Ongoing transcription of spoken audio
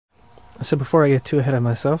So before I get too ahead of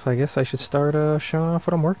myself, I guess I should start showing off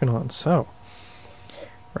what I'm working on. So,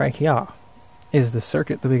 right here is the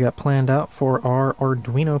circuit that we got planned out for our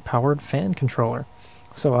Arduino powered fan controller.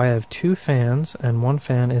 So I have two fans, and one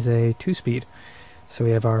fan is a 2-speed. So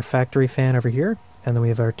we have our factory fan over here, and then we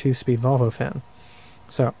have our 2-speed Volvo fan.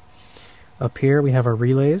 So up here we have our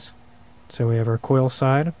relays. So we have our coil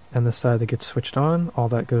side and the side that gets switched on. All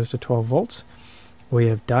that goes to 12 volts. We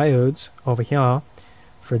have diodes over here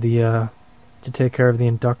for the to take care of the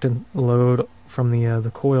inductant load from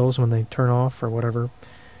the coils when they turn off or whatever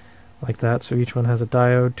like that. So each one has a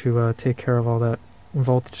diode to take care of all that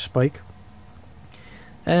voltage spike.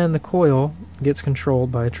 And the coil gets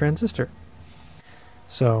controlled by a transistor.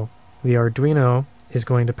 So the Arduino is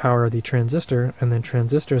going to power the transistor, and then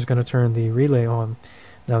transistor is going to turn the relay on.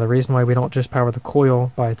 Now the reason why we don't just power the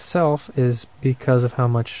coil by itself is because of how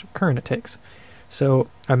much current it takes. So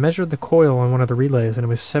I measured the coil on one of the relays and it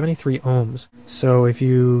was 73 ohms. So if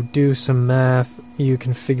you do some math, you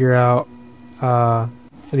can figure out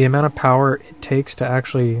the amount of power it takes to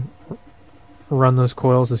actually run those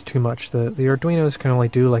coils is too much. The Arduinos can only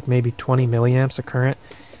do like maybe 20 milliamps of current,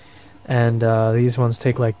 and these ones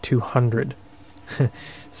take like 200.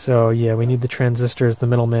 So yeah, we need the transistor as the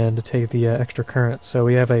middleman to take the extra current. So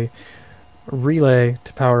we have a relay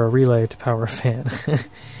to power a fan.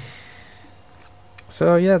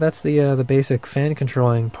 So yeah, that's the basic fan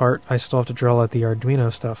controlling part. I still have to draw out the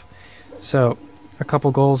Arduino stuff. So a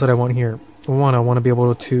couple goals that I want here. One, I want to be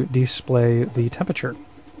able to display the temperature.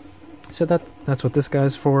 So that's what this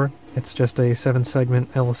guy's for. It's just a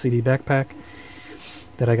 7-segment LCD backpack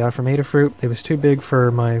that I got from Adafruit. It was too big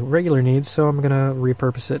for my regular needs, so I'm going to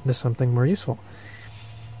repurpose it into something more useful.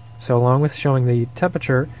 So along with showing the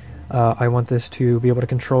temperature, I want this to be able to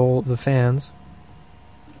control the fans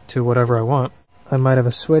to whatever I want. I might have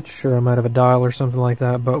a switch, or I might have a dial or something like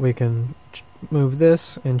that, but we can move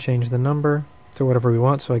this and change the number to whatever we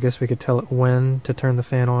want. So I guess we could tell it when to turn the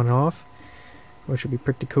fan on and off, which would be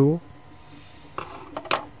pretty cool.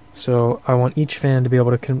 So I want each fan to be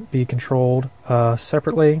able to be controlled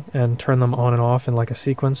separately and turn them on and off in like a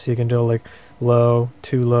sequence. So you can do like low,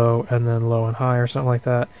 too low, and then low and high or something like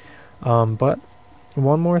that. But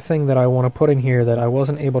one more thing that I want to put in here that I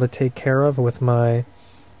wasn't able to take care of with my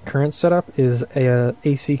current setup is a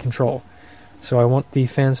AC control. So I want the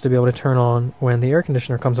fans to be able to turn on when the air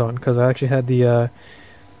conditioner comes on, because I actually had the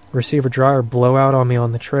receiver dryer blow out on me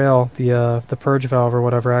on the trail. The purge valve or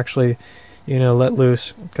whatever actually, let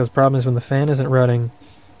loose, because the problem is when the fan isn't running,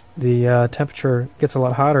 the temperature gets a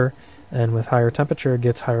lot hotter, and with higher temperature it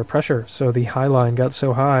gets higher pressure. So the high line got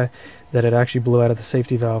so high that it actually blew out of the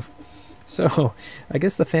safety valve. So I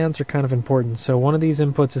guess the fans are kind of important. So one of these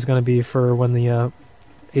inputs is going to be for when the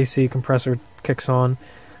AC compressor kicks on,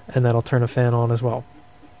 and that'll turn a fan on as well.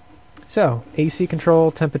 So AC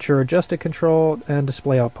control, temperature adjusted control, and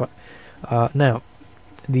display output. Now,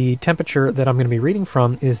 the temperature that I'm going to be reading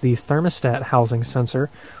from is the thermostat housing sensor,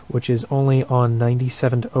 which is only on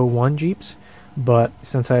 9701 Jeeps, but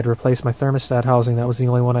since I had replaced my thermostat housing, that was the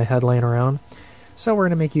only one I had laying around. So we're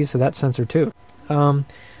going to make use of that sensor too.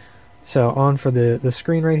 So on for the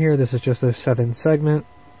screen right here, this is just a 7-segment.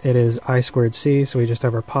 It is I²C, so we just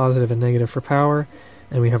have our positive and negative for power,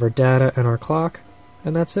 and we have our data and our clock,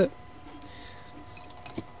 and that's it.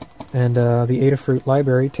 And the Adafruit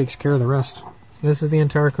library takes care of the rest. This is the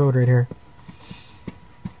entire code right here.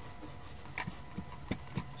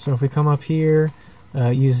 So if we come up here,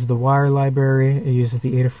 it uses the wire library, it uses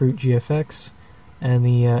the Adafruit GFX, and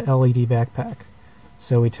the LED backpack.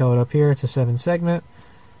 So we tell it up here it's a 7-segment,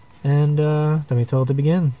 and then we tell it to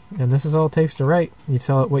begin. And this is all it takes to write. You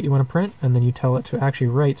tell it what you want to print, and then you tell it to actually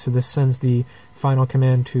write. So this sends the final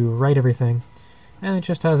command to write everything. And it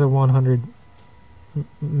just has a 100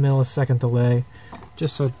 millisecond delay,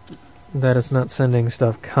 just so that it's not sending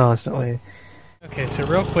stuff constantly. Okay, so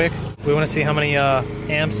real quick, we want to see how many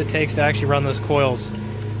amps it takes to actually run those coils.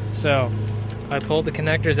 So I pulled the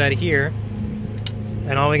connectors out of here,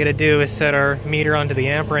 and all we got to do is set our meter onto the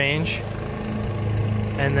amp range,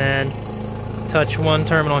 and then touch one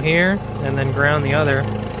terminal here, and then ground the other,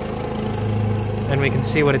 and we can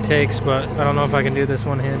see what it takes. But I don't know if I can do this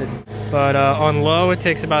one-handed. But on low, it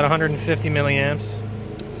takes about 150 milliamps.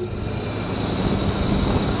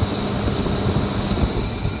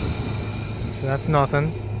 So that's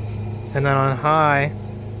nothing. And then on high,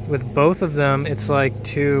 with both of them, it's like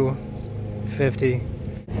 250. There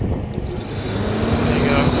you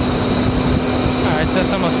go. Alright, so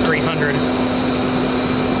it's almost 300.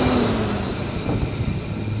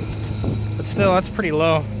 But still, that's pretty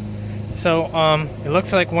low. So it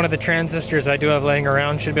looks like one of the transistors I do have laying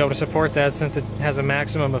around should be able to support that, since it has a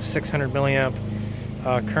maximum of 600 milliamp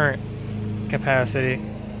current capacity.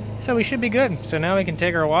 So we should be good. So now we can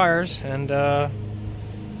take our wires and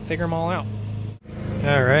figure them all out.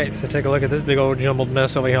 Alright, so take a look at this big old jumbled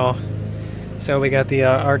mess over here. So we got the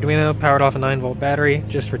Arduino powered off a 9-volt battery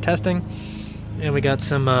just for testing. And we got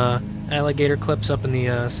some alligator clips up in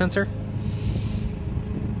the sensor.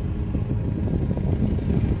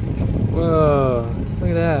 Whoa, look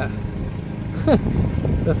at that.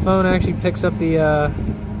 The phone actually picks up the,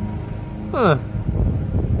 huh.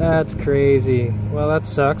 That's crazy. Well, that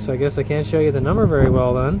sucks. I guess I can't show you the number very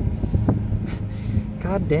well then.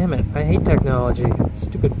 God damn it. I hate technology.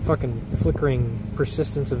 Stupid fucking flickering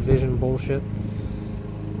persistence of vision bullshit.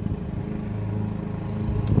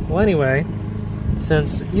 Well, anyway,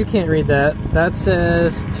 since you can't read that, that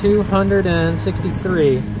says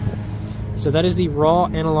 263. So that is the raw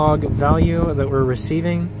analog value that we're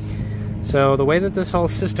receiving. So the way that this whole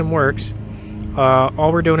system works,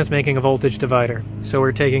 all we're doing is making a voltage divider. So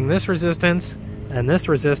we're taking this resistance, and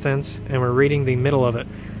we're reading the middle of it.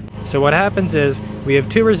 So what happens is, we have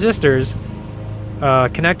two resistors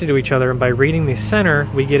connected to each other, and by reading the center,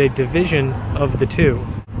 we get a division of the two.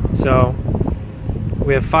 So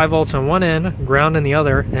we have 5 volts on one end, ground in the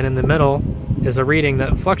other, and in the middle is a reading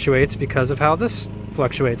that fluctuates because of how this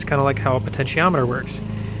fluctuates, kind of like how a potentiometer works.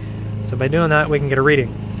 So by doing that, we can get a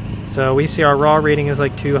reading. So we see our raw reading is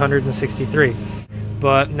like 263.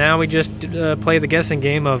 But now we just play the guessing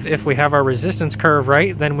game of, if we have our resistance curve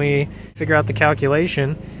right, then we figure out the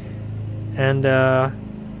calculation and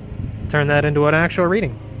turn that into an actual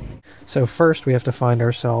reading. So first we have to find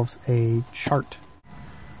ourselves a chart.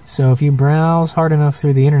 So if you browse hard enough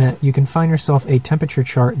through the internet, you can find yourself a temperature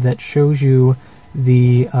chart that shows you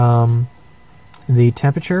the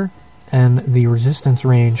temperature and the resistance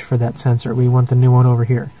range for that sensor. We want the new one over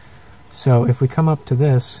here. So if we come up to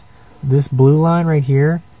this blue line right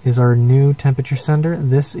here is our new temperature sender.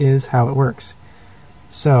 This is how it works.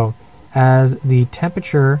 So as the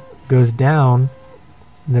temperature goes down,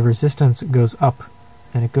 the resistance goes up,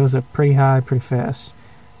 and it goes up pretty high pretty fast.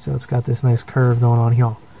 So it's got this nice curve going on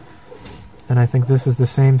here. And I think this is the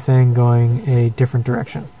same thing going a different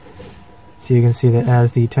direction. So you can see that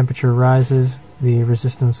as the temperature rises, the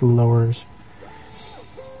resistance lowers.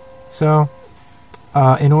 So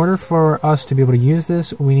in order for us to be able to use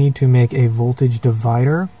this, we need to make a voltage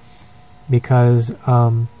divider, because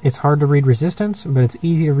it's hard to read resistance, but it's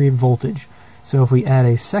easy to read voltage. So if we add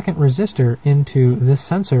a second resistor into this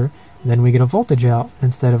sensor, then we get a voltage out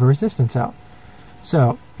instead of a resistance out.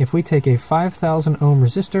 So if we take a 5,000 ohm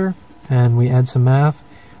resistor and we add some math,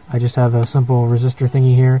 I just have a simple resistor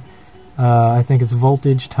thingy here. I think it's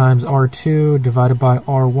voltage times R2 divided by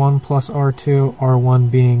R1 plus R2,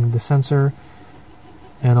 R1 being the sensor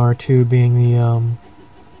and R2 being the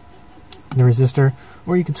resistor.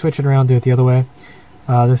 Or you could switch it around, do it the other way.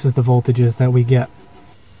 This is the voltages that we get.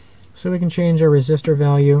 So we can change our resistor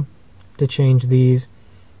value to change these,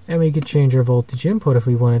 and we could change our voltage input if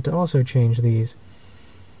we wanted to also change these.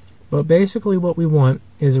 But basically what we want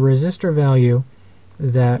is a resistor value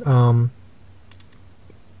that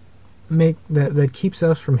that keeps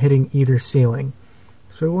us from hitting either ceiling.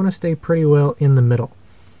 So we want to stay pretty well in the middle.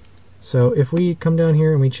 So if we come down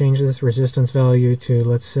here and we change this resistance value to,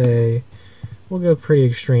 let's say, we'll go pretty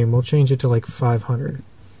extreme, we'll change it to like 500.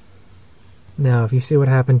 Now if you see what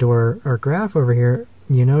happened to our graph over here,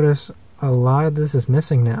 you notice a lot of this is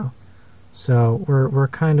missing now. So we're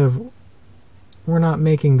not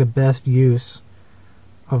making the best use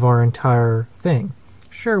of our entire thing.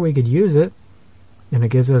 Sure, we could use it, and it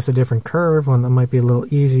gives us a different curve, one that might be a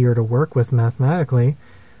little easier to work with mathematically,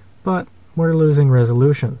 but we're losing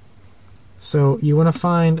resolution. So you want to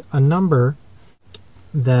find a number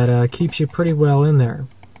that keeps you pretty well in there.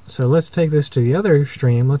 So let's take this to the other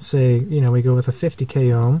extreme. Let's say, we go with a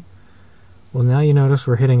 50k ohm. Well, now you notice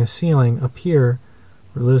we're hitting a ceiling up here.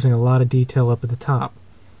 We're losing a lot of detail up at the top.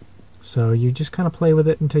 So you just kind of play with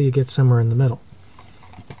it until you get somewhere in the middle.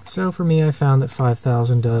 So for me, I found that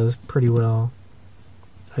 5,000 does pretty well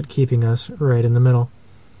at keeping us right in the middle.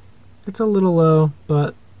 It's a little low,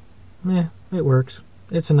 but it works.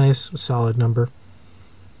 It's a nice solid number.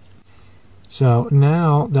 So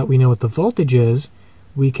now that we know what the voltage is,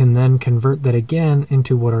 we can then convert that again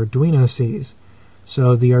into what Arduino sees.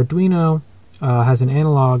 So the Arduino has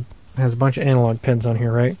a bunch of analog pins on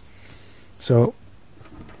here, right? So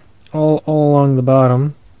all along the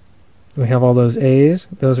bottom, we have all those A's.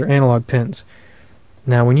 Those are analog pins.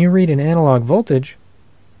 Now when you read an analog voltage,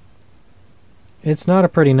 it's not a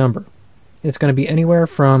pretty number. It's going to be anywhere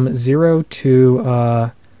from 0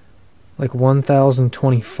 to like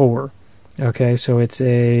 1024. Okay, so it's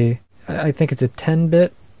I think it's a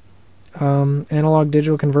 10-bit analog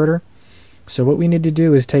digital converter. So what we need to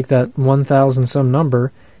do is take that 1000 some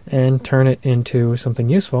number and turn it into something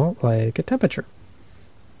useful, like a temperature.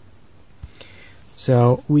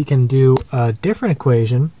 So we can do a different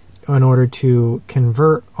equation in order to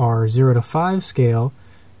convert our 0 to 5 scale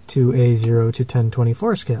to a 0 to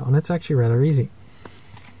 1024 scale, and it's actually rather easy.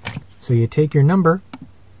 So you take your number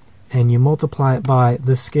and you multiply it by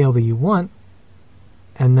the scale that you want,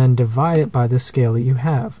 and then divide it by the scale that you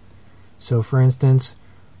have. So for instance,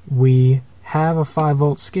 we have a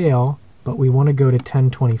 5-volt scale, but we want to go to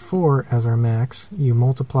 1024 as our max. You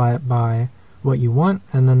multiply it by what you want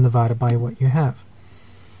and then divide it by what you have.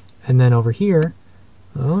 And then over here,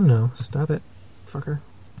 oh no, stop it, fucker.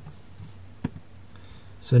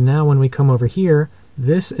 So now when we come over here,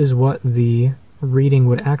 this is what the reading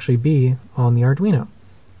would actually be on the Arduino.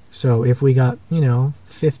 So if we got,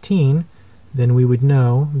 15, then we would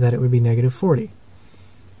know that it would be negative 40.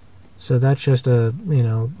 So that's just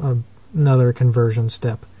another conversion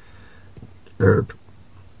step.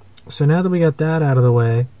 So now that we got that out of the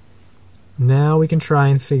way, now we can try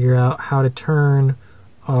and figure out how to turn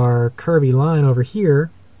our curvy line over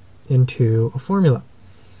here into a formula.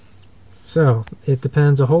 So it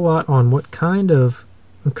depends a whole lot on what kind of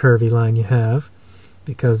curvy line you have,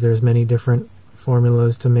 because there's many different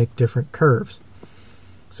formulas to make different curves.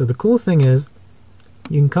 So the cool thing is,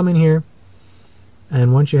 you can come in here,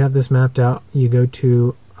 and once you have this mapped out, you go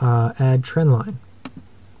to add trend line.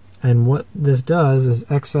 And what this does is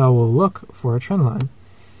Excel will look for a trend line.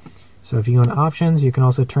 So if you go into options, you can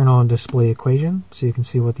also turn on display equation, so you can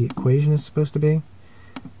see what the equation is supposed to be.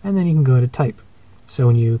 And then you can go to type. So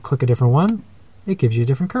when you click a different one, it gives you a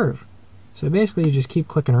different curve. So basically you just keep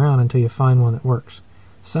clicking around until you find one that works.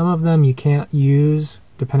 Some of them you can't use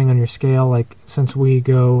depending on your scale, like since we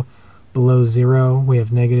go below 0, we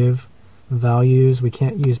have negative values. We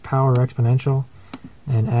can't use power exponential,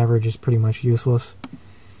 and average is pretty much useless.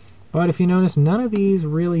 But if you notice, none of these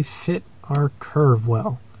really fit our curve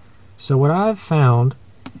well. So what I've found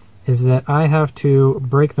is that I have to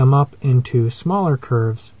break them up into smaller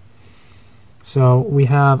curves. So we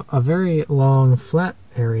have a very long flat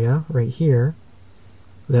area right here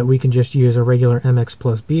that we can just use a regular mx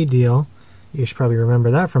plus b deal. You should probably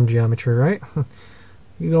remember that from geometry, right?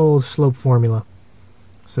 The old slope formula.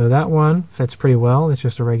 So that one fits pretty well. It's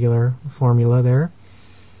just a regular formula there.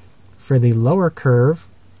 For the lower curve,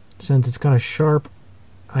 since it's kind of sharp,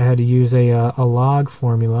 I had to use a log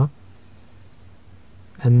formula.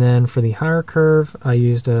 And then for the higher curve, I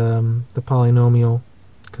used the polynomial,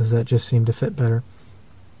 because that just seemed to fit better.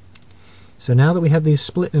 So now that we have these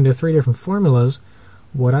split into 3 different formulas,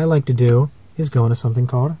 what I like to do is go into something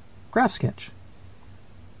called Graph Sketch.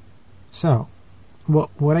 So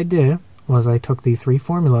what I did was I took the 3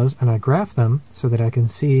 formulas and I graphed them so that I can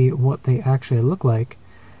see what they actually look like,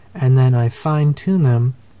 and then I fine-tune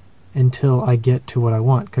them until I get to what I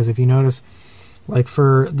want. Because if you notice, like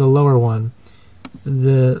for the lower one,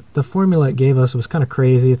 the formula it gave us was kind of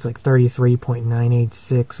crazy. It's like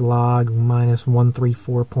 33.986 log minus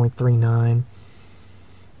 134.39.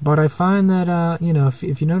 But I find that,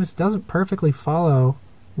 if you notice, it doesn't perfectly follow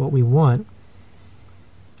what we want.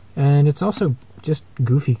 And it's also just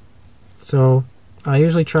goofy. So I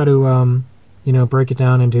usually try to, break it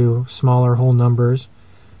down into smaller whole numbers,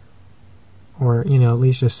 or, at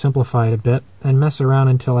least just simplify it a bit, and mess around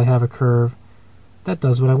until I have a curve that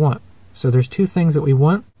does what I want. So there's 2 things that we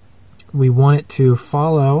want. We want it to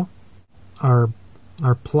follow our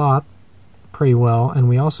plot pretty well, and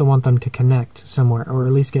we also want them to connect somewhere, or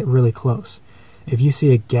at least get really close. If you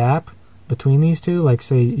see a gap between these two, like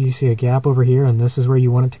say you see a gap over here and this is where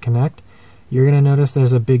you want it to connect, you're going to notice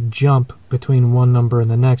there's a big jump between one number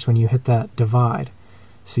and the next when you hit that divide.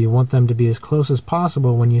 So you want them to be as close as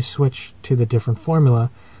possible when you switch to the different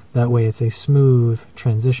formula. That way it's a smooth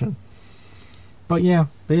transition. But yeah,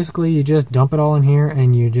 basically you just dump it all in here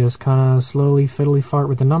and you just kind of slowly fiddly fart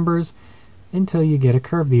with the numbers until you get a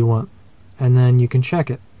curve that you want. And then you can check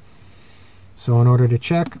it. So in order to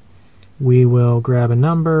check, we will grab a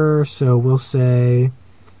number. So we'll say,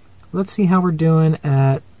 let's see how we're doing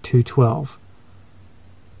at 212.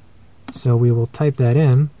 So we will type that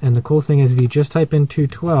in, and the cool thing is if you just type in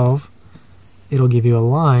 212, it'll give you a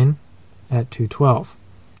line at 212.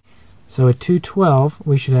 So at 212,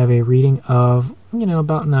 we should have a reading of,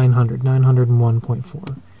 about 900,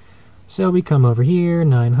 901.4. So we come over here,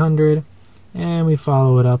 900, and we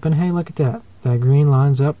follow it up, and hey, look at that. That green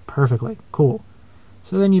lines up perfectly. Cool.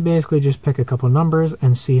 So then you basically just pick a couple numbers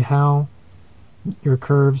and see how your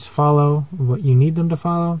curves follow what you need them to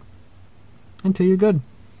follow. until you're good.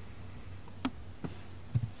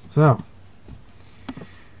 So,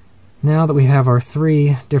 now that we have our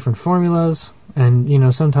 3 different formulas, and you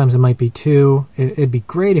know, sometimes it might be 2, it'd be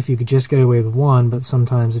great if you could just get away with 1, but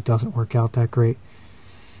sometimes it doesn't work out that great.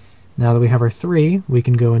 Now that we have our 3, we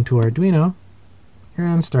can go into Arduino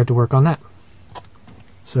and start to work on that.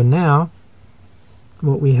 So now,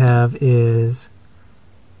 what we have is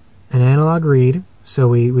an analog read, so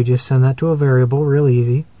we just send that to a variable, real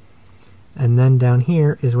easy, and then down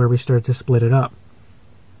here is where we start to split it up.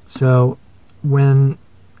 So when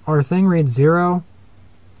our thing reads 0,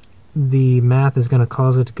 the math is going to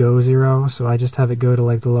cause it to go 0, so I just have it go to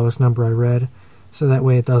like the lowest number I read, so that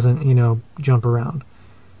way it doesn't, you know, jump around.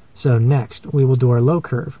 So next, we will do our low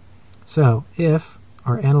curve. So if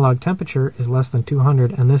our analog temperature is less than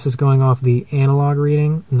 200, and this is going off the analog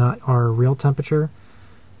reading, not our real temperature.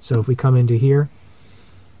 So if we come into here,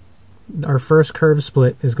 our first curve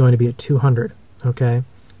split is going to be at 200, okay?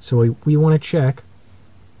 So we want to check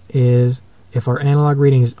is if our analog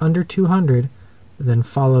reading is under 200, then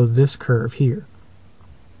follow this curve here.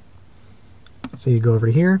 So you go over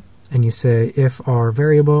here, and you say if our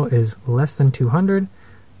variable is less than 200,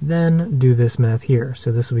 then do this math here.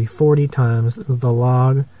 So this will be 40 times the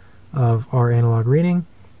log of our analog reading.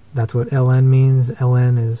 That's what ln means.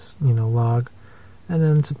 ln is, you know, log. And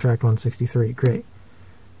then subtract 163. Great.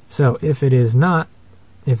 So if it is not,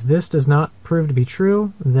 if this does not prove to be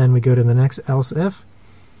true, then we go to the next else if.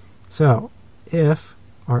 So if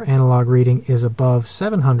our analog reading is above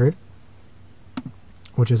 700,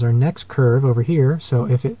 which is our next curve over here, so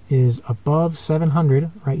if it is above 700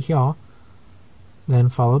 right here, then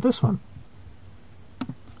follow this one.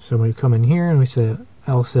 So we come in here and we say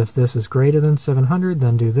else if this is greater than 700,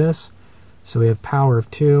 then do this. So we have power of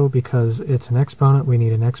 2, because it's an exponent, we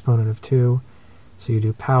need an exponent of 2. So you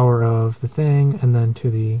do power of the thing, and then to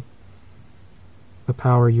the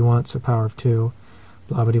power you want, so power of 2,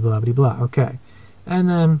 blah blah blah blah blah. Okay. And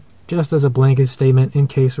then, just as a blanket statement, in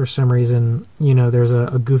case for some reason, you know, there's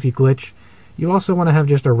a goofy glitch, you also want to have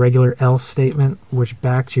just a regular else statement, which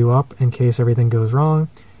backs you up in case everything goes wrong.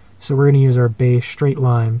 So we're going to use our base straight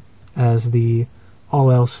line as the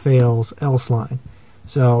all else fails else line.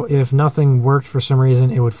 So if nothing worked for some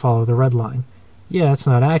reason, it would follow the red line. Yeah, it's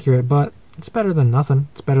not accurate, but it's better than nothing.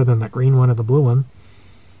 It's better than the green one or the blue one.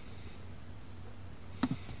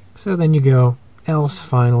 So then you go else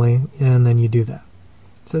finally, and then you do that.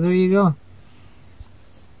 So there you go.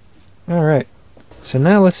 Alright, so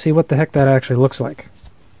now let's see what the heck that actually looks like.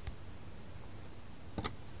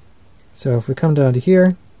 So if we come down to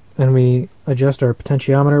here, and we adjust our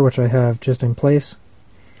potentiometer, which I have just in place,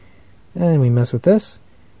 and we mess with this,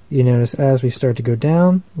 you notice as we start to go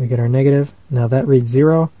down, we get our negative. Now that reads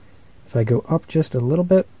 0. If I go up just a little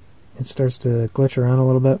bit, it starts to glitch around a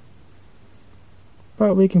little bit.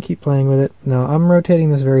 But we can keep playing with it. Now I'm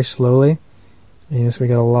rotating this very slowly, and so we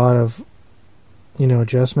get a lot of, you know,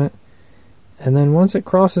 adjustment. And then once it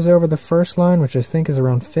crosses over the first line, which I think is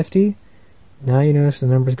around 50, now you notice the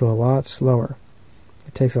numbers go a lot slower.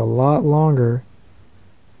 It takes a lot longer.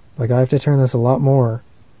 Like I have to turn this a lot more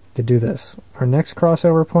to do this. Our next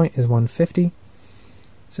crossover point is 150.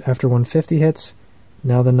 So after 150 hits,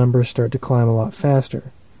 now the numbers start to climb a lot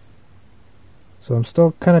faster. So I'm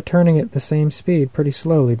still kind of turning it the same speed pretty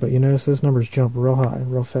slowly, but you notice those numbers jump real high,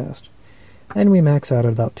 real fast. And we max out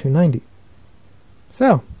at about 290.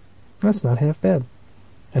 So, that's not half bad.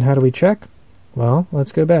 And how do we check? Well,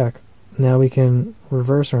 let's go back. Now we can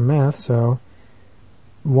reverse our math, so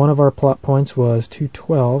one of our plot points was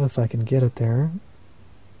 212, if I can get it there.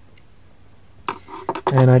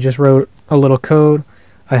 And I just wrote a little code.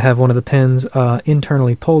 I have one of the pins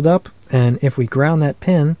internally pulled up, and if we ground that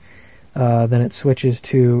pin, then it switches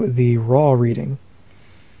to the raw reading.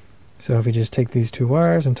 So if we just take these two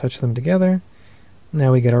wires and touch them together,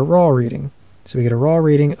 now we get our raw reading. So we get a raw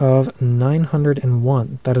reading of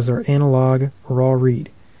 901. That is our analog raw read.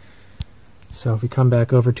 So if we come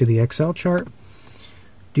back over to the Excel chart,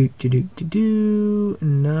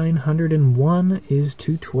 901 is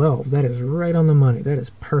 212. That is right on the money. That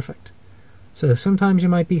is perfect. So sometimes you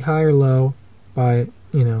might be high or low by,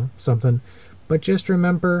 you know, something, but just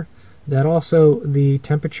remember that also the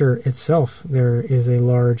temperature itself, there is a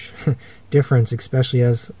large difference, especially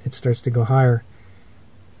as it starts to go higher.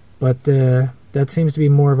 But that seems to be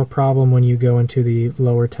more of a problem when you go into the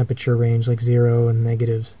lower temperature range, like 0 and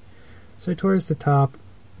negatives. So towards the top,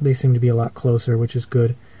 they seem to be a lot closer, which is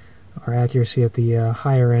good. Our accuracy at the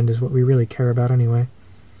higher end is what we really care about anyway.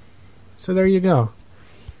 So there you go.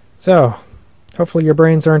 So, hopefully your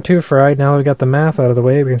brains aren't too fried. Now that we got the math out of the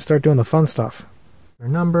way, we can start doing the fun stuff. Our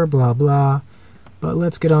number, blah blah. But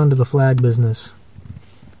let's get on to the flag business.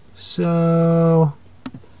 So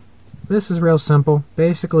this is real simple.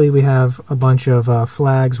 Basically, we have a bunch of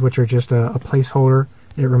flags, which are just a placeholder.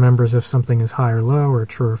 It remembers if something is high or low, or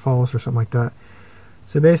true or false, or something like that.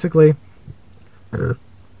 So basically,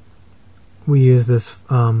 we use this.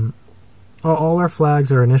 All our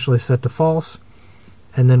flags are initially set to false,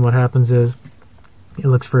 and then what happens is it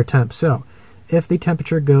looks for a temp. So if the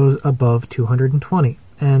temperature goes above 220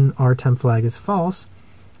 and our temp flag is false,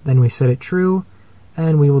 then we set it true,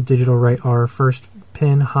 and we will digital write our first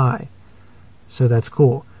pin high. So that's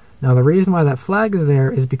cool. Now the reason why that flag is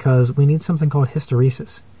there is because we need something called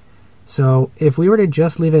hysteresis. So if we were to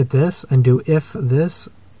just leave it at this and do if this,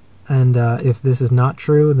 and if this is not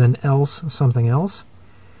true, then else something else.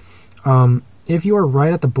 If you are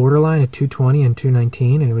right at the borderline of 220 and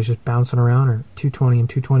 219 and it was just bouncing around, or 220 and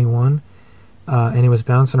 221, and it was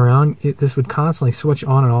bouncing around, this would constantly switch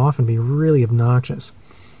on and off and be really obnoxious.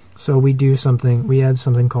 So we add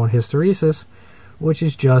something called hysteresis, which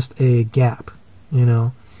is just a gap, you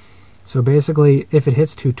know. So basically, if it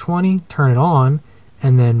hits 220, turn it on,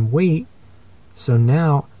 and then wait. So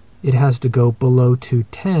now it has to go below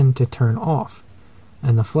 210 to turn off.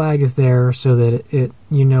 And the flag is there so that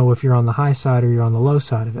you know if you're on the high side or you're on the low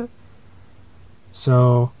side of it.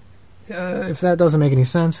 So if that doesn't make any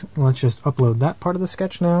sense, let's just upload that part of the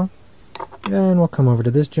sketch now. And we'll come over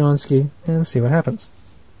to this Johnsky and see what happens.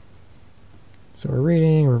 So we're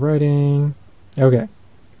reading, we're writing. Okay.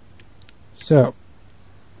 So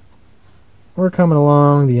we're coming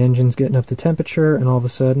along, the engine's getting up to temperature, and all of a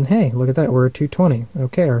sudden, hey, look at that, we're at 220.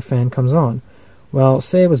 Okay, our fan comes on. Well,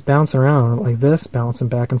 say it was bouncing around like this, bouncing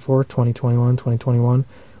back and forth, 2021, 2021.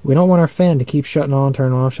 We don't want our fan to keep shutting on,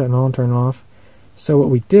 turning off, shutting on, turning off. So what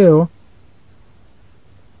we do,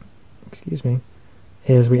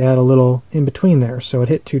 is we add a little in between there. So it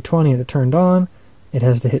hit 220 and it turned on. It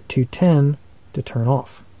has to hit 210 to turn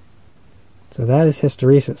off. So that is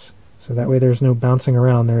hysteresis. So that way there's no bouncing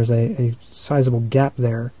around. There's a sizable gap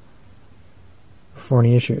there before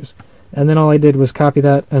any issues. And then all I did was copy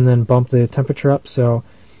that and then bump the temperature up. So,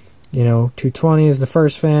 220 is the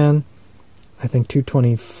first fan. I think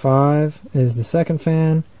 225 is the second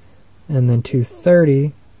fan. And then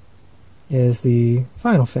 230 is the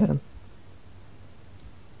final fan.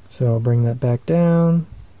 So I'll bring that back down.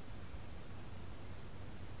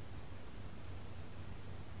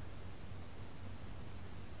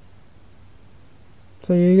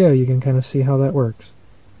 So there you go, you can kind of see how that works.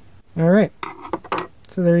 Alright,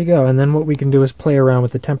 so there you go. And then what we can do is play around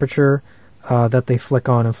with the temperature that they flick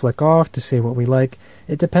on and flick off to see what we like.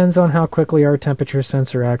 It depends on how quickly our temperature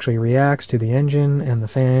sensor actually reacts to the engine and the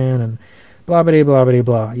fan and blah blah blah blah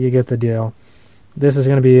blah. You get the deal. This is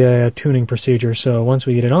going to be a tuning procedure, so once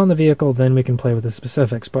we get it on the vehicle, then we can play with the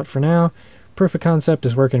specifics. But for now, proof of concept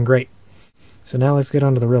is working great. So now let's get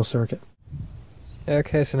on to the real circuit.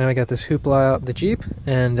 Okay, so now we got this hoopla out the Jeep,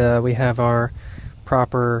 and we have our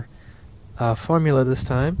proper formula this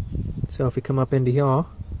time. So if we come up into here,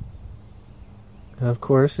 of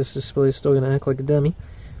course, this display is still going to act like a dummy,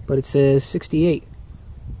 but it says 68.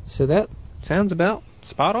 So that sounds about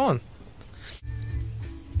spot on.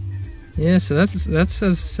 Yeah, so that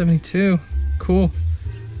says 72. Cool.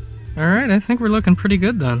 Alright, I think we're looking pretty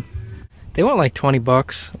good then. They want like 20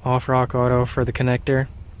 bucks off Rock Auto for the connector.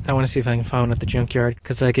 I want to see if I can find one at the junkyard,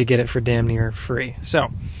 because I could get it for damn near free. So,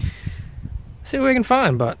 see what we can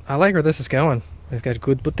find, but I like where this is going. We've got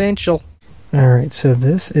good potential. Alright, so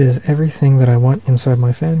this is everything that I want inside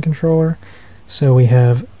my fan controller. So we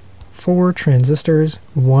have 4 transistors.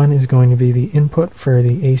 One is going to be the input for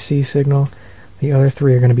the AC signal. The other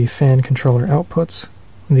 3 are going to be fan controller outputs.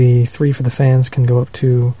 The 3 for the fans can go up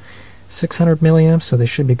to 600 milliamps, so they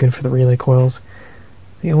should be good for the relay coils.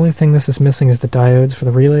 The only thing this is missing is the diodes for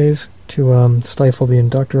the relays to stifle the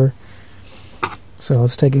inductor. So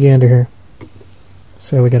let's take a gander here.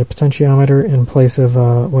 So we got a potentiometer in place of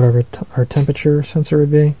whatever our temperature sensor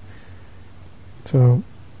would be. So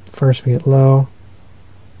first we get low,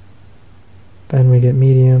 then we get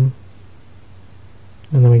medium,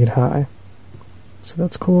 and then we get high. So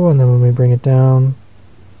that's cool, and then when we bring it down,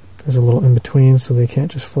 there's a little in between, so they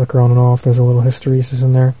can't just flicker on and off. There's a little hysteresis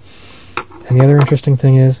in there. And the other interesting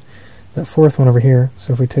thing is that fourth one over here.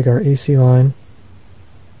 So if we take our AC line,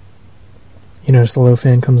 you notice the low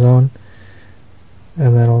fan comes on,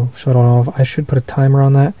 and that'll shut on off. I should put a timer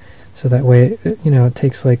on that, so that way it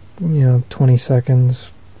takes like 20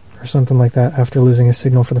 seconds or something like that after losing a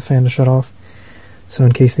signal for the fan to shut off. So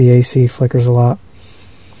in case the AC flickers a lot.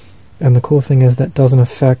 And the cool thing is that doesn't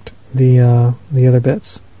affect the other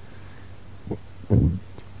bits.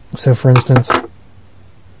 So for instance,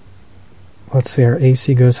 let's say our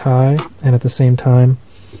AC goes high, and at the same time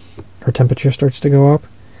our temperature starts to go up,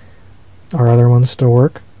 our other ones still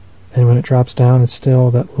work, and when it drops down, it's still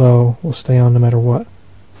that low will stay on no matter what.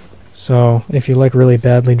 So if you like really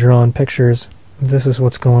badly drawn pictures, this is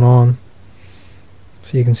what's going on.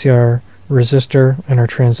 So you can see our resistor and our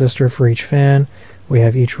transistor for each fan. We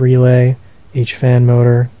have each relay, each fan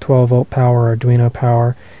motor, 12 volt power, Arduino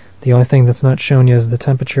power. The only thing that's not shown yet is the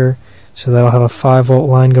temperature. So that'll have a 5 volt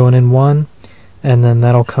line going in one, and then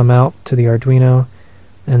that'll come out to the Arduino,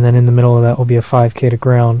 and then in the middle of that will be a 5K to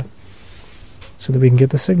ground, so that we can get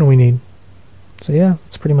the signal we need. So yeah,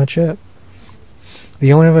 that's pretty much it.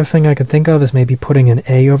 The only other thing I could think of is maybe putting an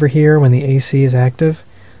A over here when the AC is active,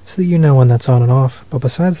 so that you know when that's on and off. But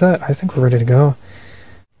besides that, I think we're ready to go.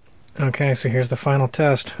 Okay, so here's the final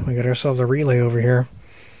test. We got ourselves a relay over here,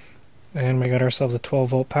 and we got ourselves a 12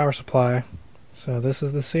 volt power supply. So this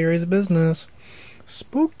is the serious business.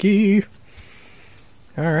 Spooky!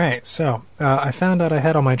 Alright, so I found out I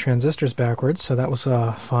had all my transistors backwards, so that was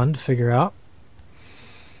fun to figure out.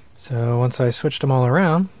 So once I switched them all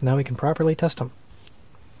around, now we can properly test them.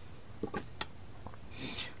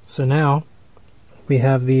 So now we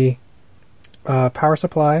have the power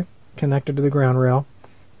supply connected to the ground rail,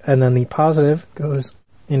 and then the positive goes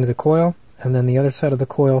into the coil, and then the other side of the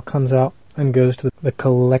coil comes out and goes to the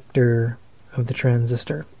collector of the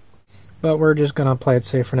transistor. But we're just going to play it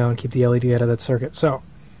safe for now and keep the LED out of that circuit. So,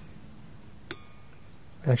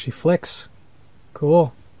 it actually flicks.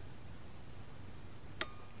 Cool.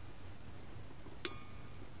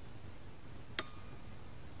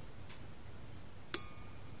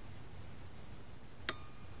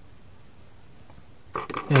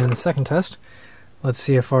 And in the second test, let's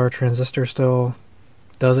see if our transistor still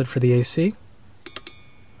does it for the AC.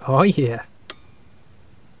 Oh yeah.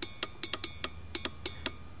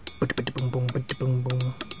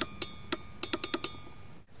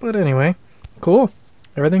 But anyway, cool.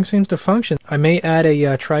 Everything seems to function. I may add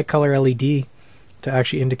a tricolor LED to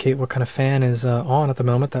actually indicate what kind of fan is on at the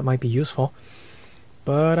moment. That might be useful.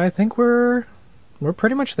 But I think we're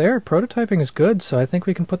pretty much there. Prototyping is good, so I think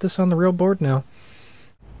we can put this on the real board now.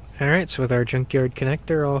 Alright, so with our junkyard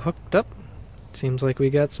connector all hooked up, seems like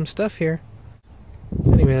we got some stuff here.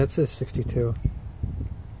 Anyway, that says 62.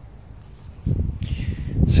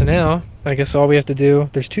 So now, I guess all we have to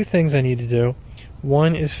do, there's two things I need to do.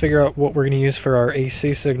 One is figure out what we're going to use for our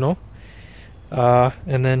AC signal.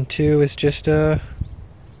 And then two is just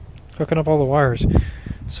hooking up all the wires.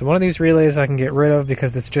 So one of these relays I can get rid of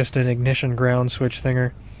because it's just an ignition ground switch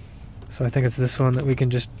thinger. So I think it's this one that we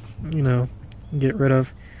can just, you know, get rid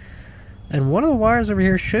of. And one of the wires over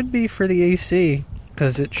here should be for the AC,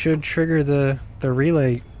 because it should trigger the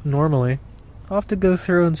relay normally. I'll have to go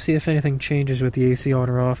through and see if anything changes with the AC on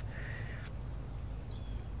or off.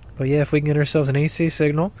 But yeah, if we can get ourselves an AC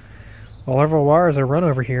signal, all of our wires are run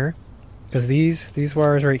over here, because these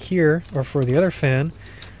wires right here are for the other fan,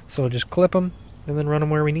 so we'll just clip them and then run them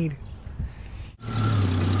where we need.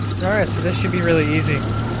 Alright, so this should be really easy.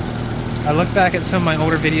 I looked back at some of my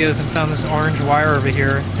older videos and found this orange wire over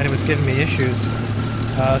here, and it was giving me issues.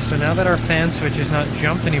 So now that our fan switch is not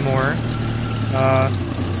jumped anymore,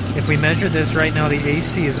 if we measure this right now, the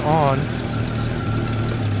AC is on.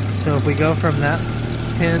 So if we go from that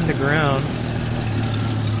pin to ground,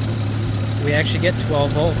 we actually get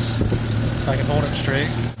 12 volts, if I can hold it straight.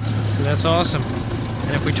 So that's awesome.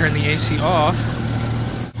 And if we turn the AC off,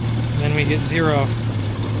 then we get 0.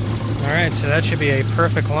 Alright, so that should be a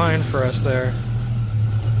perfect line for us there.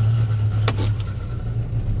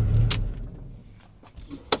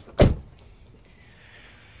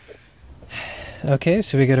 Okay,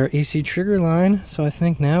 so we got our AC trigger line, so I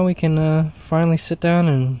think now we can finally sit down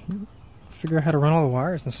and figure out how to run all the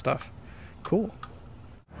wires and stuff. Cool.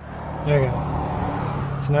 There we go.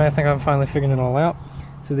 So now I think I'm finally figuring it all out.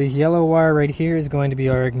 So this yellow wire right here is going to be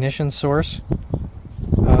our ignition source.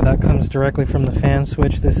 That comes directly from the fan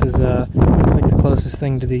switch. This is like the closest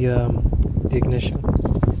thing to the ignition.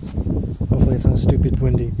 Hopefully it's not stupid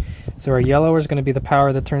windy. So our yellow is going to be the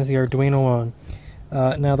power that turns the Arduino on.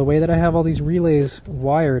 Now the way that I have all these relays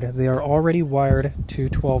wired, they are already wired to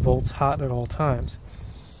 12 volts hot at all times.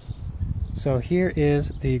 So here is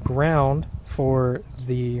the ground for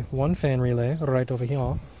the one fan relay right over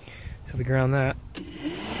here. So we ground that.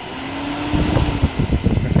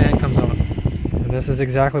 Our fan comes on. And this is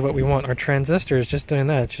exactly what we want. Our transistor is just doing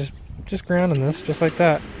that. It's just grounding this, just like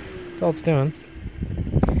that. That's all it's doing.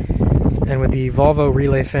 And with the Volvo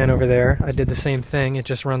relay fan over there, I did the same thing. It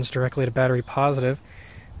just runs directly to battery positive.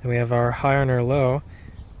 And we have our high and our low.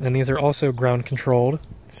 And these are also ground controlled.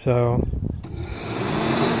 So,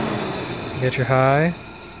 you get your high,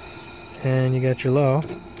 and you got your low.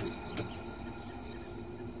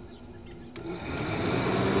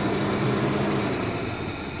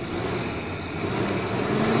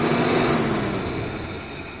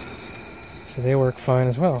 So they work fine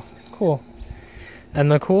as well. Cool.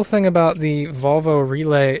 And the cool thing about the Volvo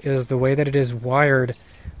relay is the way that it is wired.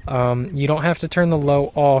 You don't have to turn the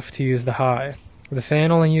low off to use the high. The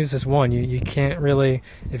fan only uses one. You can't really,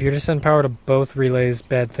 if you're to send power to both relays,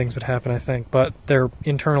 bad things would happen, I think. But they're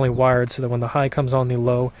internally wired so that when the high comes on, the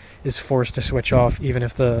low is forced to switch off, even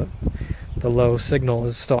if the low signal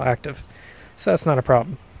is still active. So that's not a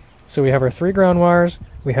problem. So we have our 3 ground wires,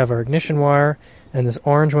 we have our ignition wire, and this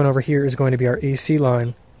orange one over here is going to be our AC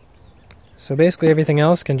line. So basically everything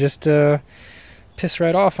else can just piss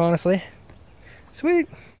right off, honestly. Sweet!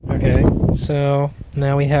 Okay, so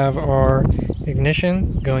now we have our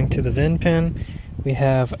ignition going to the VIN pin. We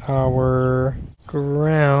have our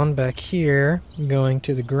ground back here going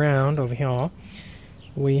to the ground over here.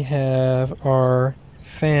 We have our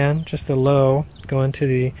fan, just the low, going to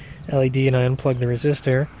the LED, and I unplugged the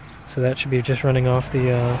resistor. So that should be just running off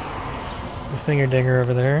the finger dinger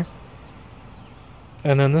over there.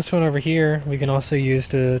 And then this one over here we can also use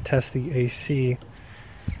to test the AC.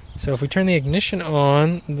 So if we turn the ignition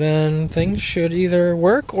on, then things should either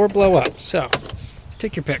work or blow up. So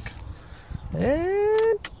take your pick.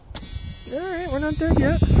 And alright, we're not dead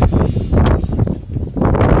yet.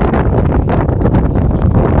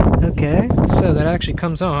 Okay, so that actually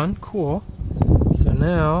comes on. Cool. So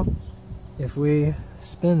now if we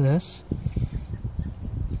spin this,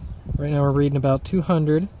 right now we're reading about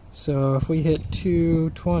 200, so if we hit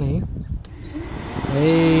 220,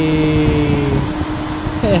 hey,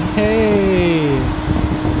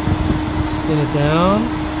 spin it down.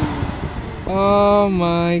 Oh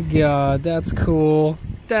my god, that's cool.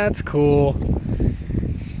 That's cool.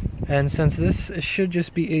 And since this should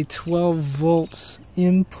just be a 12 volts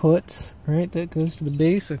input, right, that goes to the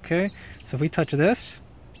base, okay, so if we touch this,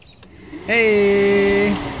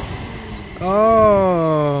 hey!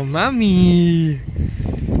 Oh, mommy!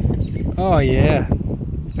 Oh yeah,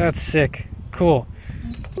 that's sick. Cool.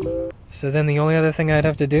 So then the only other thing I'd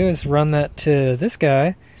have to do is run that to this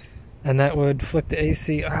guy, and that would flick the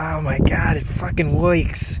AC. Oh my god, it fucking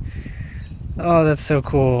works! Oh, that's so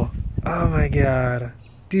cool. Oh my god.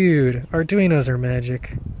 Dude, Arduinos are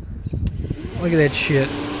magic. Look at that shit.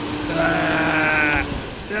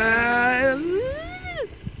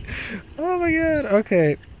 Oh my god,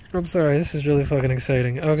 okay. I'm sorry, this is really fucking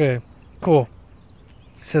exciting. Okay, cool.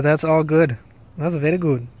 So that's all good. That's very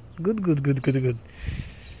good. Good.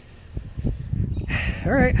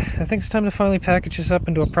 Alright, I think it's time to finally package this up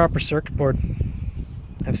into a proper circuit board.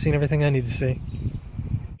 I've seen everything I need to see.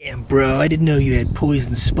 Damn, bro, I didn't know you had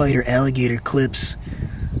poison spider alligator clips.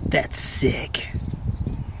 That's sick.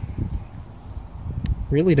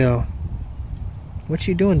 Really though. What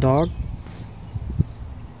you doing, dog?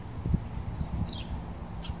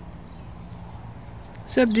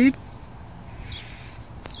 What's up, dude?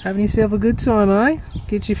 Having yourself a good time, eh?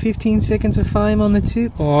 Get you 15 seconds of fame on the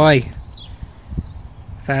tip. Oi!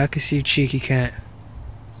 Focus, you cheeky cat.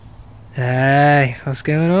 Hey, what's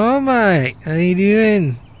going on, mate? How you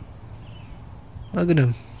doing? Look at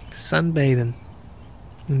him, sunbathing,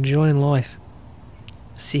 enjoying life.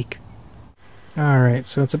 Sick. Alright,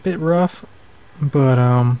 so it's a bit rough, but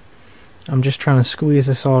I'm just trying to squeeze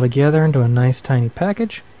this all together into a nice tiny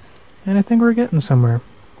package, and I think we're getting somewhere.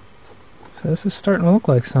 So this is starting to look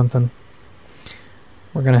like something.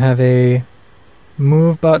 We're going to have a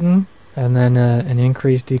move button, and then an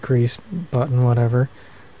increase, decrease button, whatever.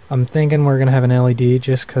 I'm thinking we're going to have an LED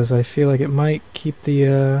just because I feel like it might keep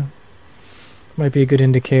the, might be a good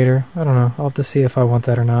indicator. I don't know, I'll have to see if I want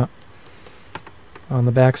that or not. On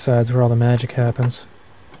the back side's where all the magic happens.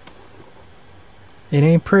 It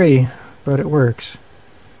ain't pretty, but it works.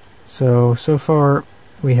 So far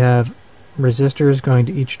we have resistors going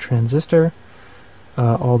to each transistor.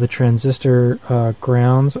 All the transistor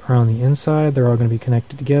grounds are on the inside. They're all going to be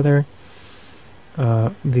connected together.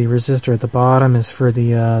 The resistor at the bottom is for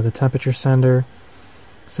the temperature sender.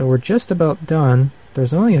 So we're just about done.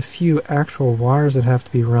 There's only a few actual wires that have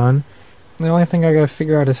to be run. The only thing I gotta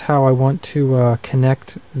figure out is how I want to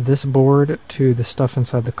connect this board to the stuff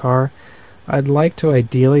inside the car. I'd like to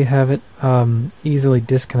ideally have it easily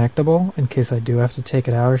disconnectable in case I do have to take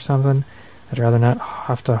it out or something. I'd rather not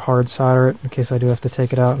have to hard solder it in case I do have to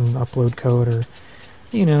take it out and upload code or,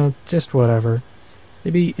 you know, just whatever.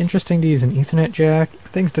 It'd be interesting to use an Ethernet jack.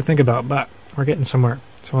 Things to think about, but we're getting somewhere.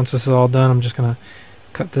 So once this is all done, I'm just gonna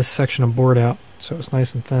cut this section of board out so it's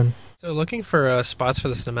nice and thin. So looking for spots for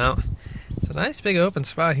this to mount. It's a nice big open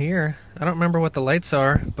spot here. I don't remember what the lights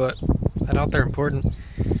are, but I doubt they're important.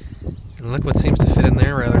 And look what seems to fit in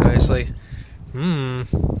there rather nicely. I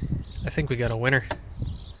think we got a winner.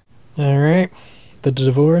 Alright, the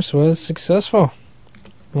divorce was successful.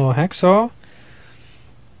 A little hacksaw,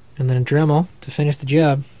 and then a Dremel to finish the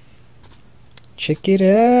job. Check it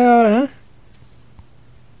out, huh?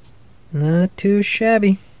 Not too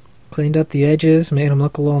shabby. Cleaned up the edges, made them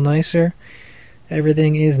look a little nicer.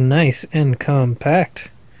 Everything is nice and compact.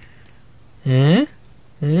 That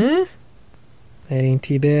ain't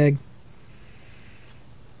teabag.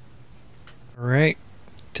 Alright,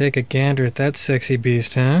 take a gander at that sexy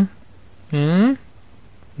beast, huh?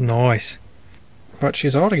 Nice. But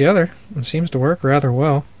she's all together and seems to work rather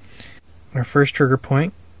well. Our first trigger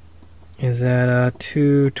point is at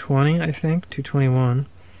 220, I think, 221.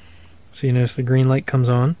 So you notice the green light comes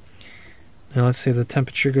on. Now let's say the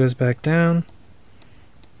temperature goes back down.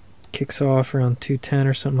 Kicks off around 210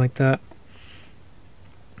 or something like that.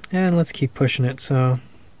 And let's keep pushing it. So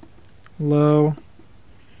low,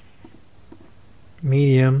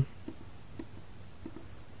 medium,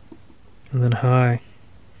 and then high.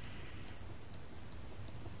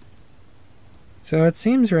 So it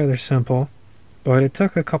seems rather simple, but it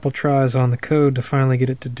took a couple tries on the code to finally get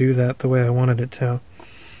it to do that the way I wanted it to.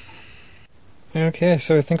 Okay,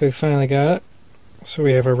 so I think we finally got it. So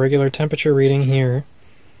we have a regular temperature reading here,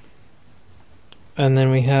 and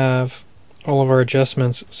then we have all of our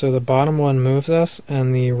adjustments. So the bottom one moves us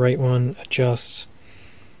and the right one adjusts.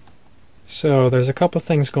 So there's a couple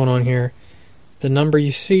things going on here. The number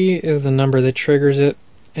you see is the number that triggers it,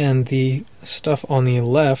 and the stuff on the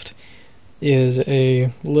left is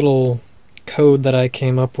a little code that I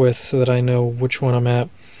came up with so that I know which one I'm at.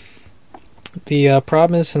 The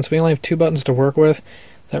problem is, since we only have 2 buttons to work with,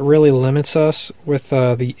 that really limits us with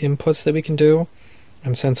the inputs that we can do.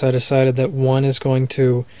 And since I decided that one is going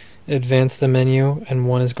to advance the menu and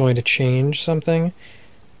one is going to change something,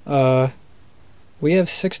 we have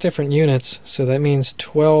 6 different units, so that means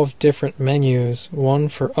 12 different menus, one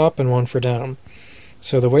for up and one for down.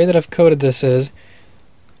 So the way that I've coded this is,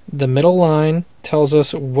 the middle line tells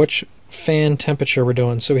us which fan temperature we're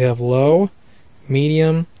doing. So we have low,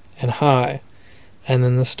 medium, and high. And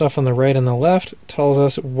then the stuff on the right and the left tells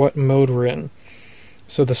us what mode we're in.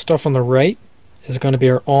 So the stuff on the right is going to be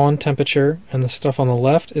our on temperature, and the stuff on the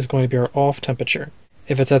left is going to be our off temperature.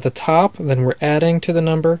 If it's at the top, then we're adding to the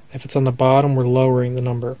number. If it's on the bottom, we're lowering the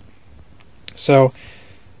number. So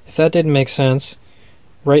if that didn't make sense,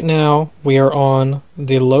 right now we are on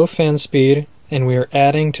the low fan speed, and we are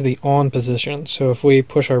adding to the on position. So if we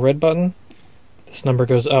push our red button, this number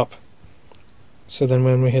goes up. So then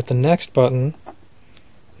when we hit the next button,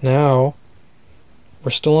 now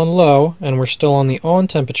we're still on low and we're still on the on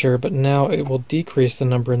temperature, but now it will decrease the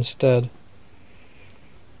number instead.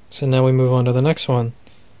 So now we move on to the next one.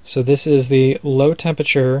 So this is the low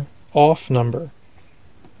temperature off number,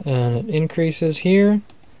 and it increases here,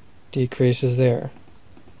 decreases there.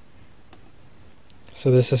 So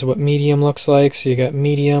this is what medium looks like. So you got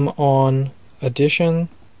medium on addition,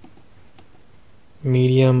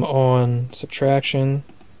 medium on subtraction,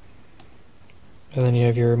 and then you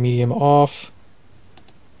have your medium off.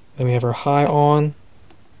 Then we have our high on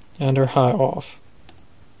and our high off.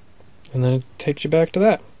 And then it takes you back to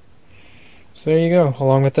that. So there you go.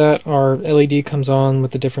 Along with that, our LED comes on with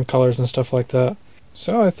the different colors and stuff like that.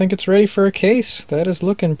 So I think it's ready for a case. That is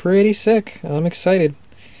looking pretty sick. I'm excited.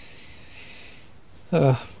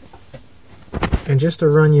 And just to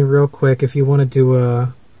run you real quick, if you wanted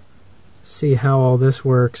to see how all this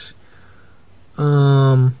works,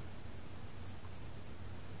 we're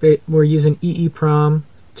using EEPROM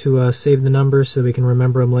to save the numbers so we can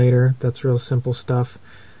remember them later. That's real simple stuff.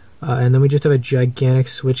 And then we just have a gigantic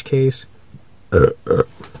switch case. And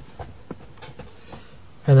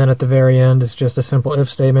then at the very end, it's just a simple if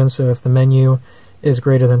statement. So if the menu is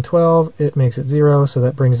greater than 12, it makes it 0, so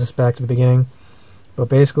that brings us back to the beginning. But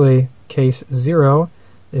basically, case 0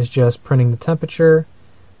 is just printing the temperature,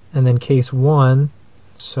 and then case 1,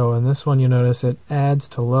 so in this one you notice it adds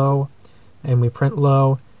to low, and we print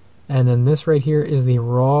low, and then this right here is the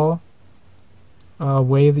raw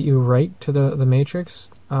wave that you write to the matrix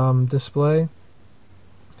display.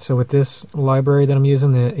 So with this library that I'm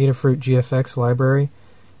using, the Adafruit GFX library,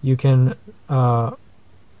 you can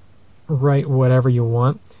write whatever you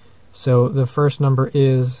want. So the first number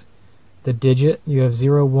is the digit. You have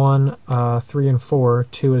 0, 1, 3, and 4.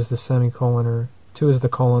 2 is the semicolon, or 2 is the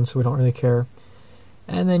colon, so we don't really care.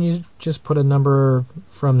 And then you just put a number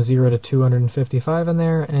from 0 to 255 in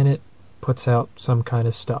there, and it puts out some kind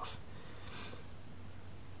of stuff.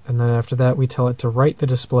 And then after that, we tell it to write the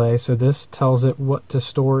display. So this tells it what to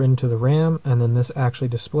store into the RAM, and then this actually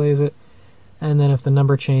displays it. and then if the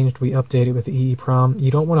number changed, we update it with the EEPROM.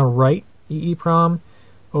 You don't want to write EEPROM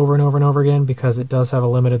over and over and over again because it does have a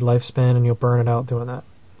limited lifespan and you'll burn it out doing that.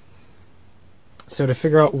 So to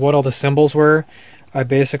figure out what all the symbols were, I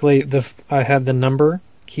basically, I had the number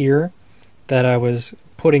here that I was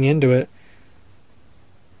putting into it,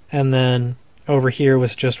 and then over here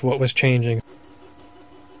was just what was changing.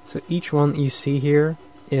 So each one that you see here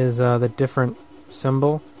is the different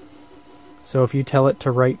symbol. So if you tell it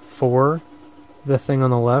to write 4, the thing on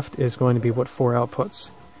the left is going to be what 4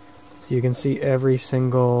 outputs. So you can see every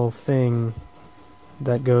single thing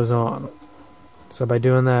that goes on. So by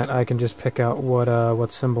doing that, I can just pick out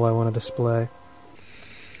what symbol I want to display.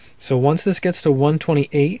 So once this gets to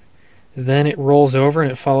 128, then it rolls over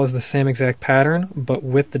and it follows the same exact pattern, but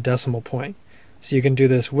with the decimal point. So you can do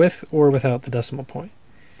this with or without the decimal point.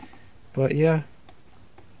 But yeah,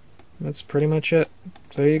 that's pretty much it.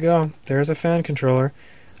 So there you go. There's a fan controller.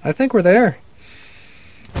 I think we're there.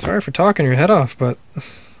 Sorry for talking your head off, but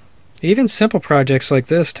even simple projects like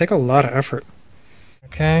this take a lot of effort.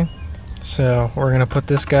 Okay, so we're going to put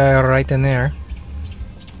this guy right in there.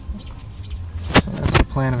 So that's the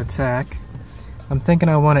plan of attack. I'm thinking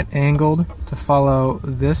I want it angled to follow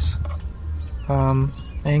this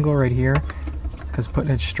angle right here, because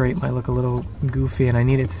putting it straight might look a little goofy, and I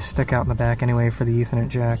need it to stick out in the back anyway for the Ethernet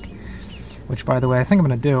jack, which, by the way, I think I'm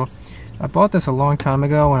going to do. I bought this a long time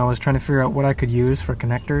ago when I was trying to figure out what I could use for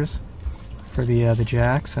connectors for the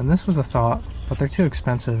jacks, and this was a thought, but they're too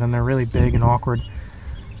expensive, and they're really big and awkward,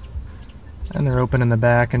 and they're open in the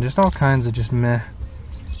back, and just all kinds of just meh.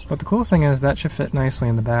 But the cool thing is that should fit nicely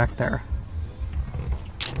in the back there.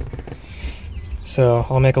 So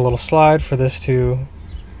I'll make a little slide for this to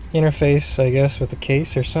interface, I guess, with the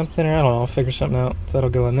case or something, or I don't know, I'll figure something out. So that'll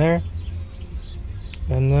go in there,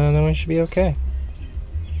 and then we should be okay.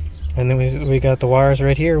 And then we got the wires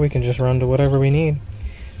right here, we can just run to whatever we need.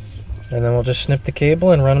 And then we'll just snip the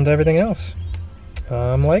cable and run into everything else.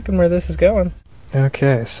 I'm liking where this is going.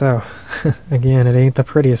 Okay, so, again, it ain't the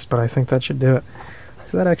prettiest, but I think that should do it.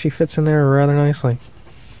 So that actually fits in there rather nicely.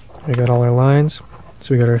 We got all our lines.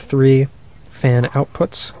 So we got our 3 fan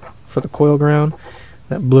outputs for the coil ground.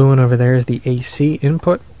 That blue one over there is the AC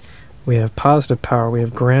input. We have positive power, we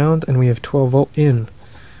have ground, and we have 12 volt in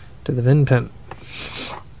to the VIN pin.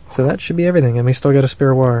 So that should be everything, and we still got a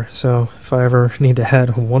spare wire. So if I ever need to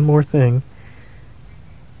add one more thing...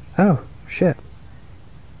 Oh, shit.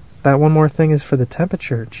 That one more thing is for the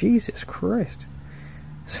temperature. Jesus Christ.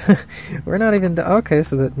 We're not even... Okay,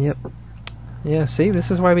 so that... Yep. Yeah, see?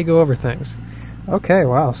 This is why we go over things. Okay,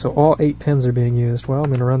 wow, so all 8 pins are being used. Well, I'm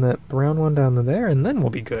going to run that brown one down to there, and then we'll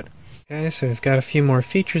be good. Okay, so we've got a few more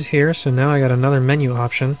features here, so now I got another menu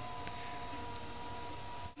option.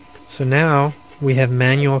 So now we have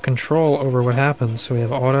manual control over what happens. So we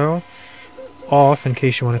have auto, off in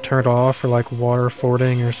case you want to turn it off for like water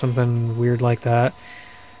fording or something weird like that.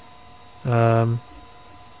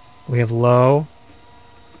 We have low,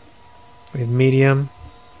 we have medium,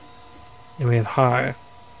 and we have high.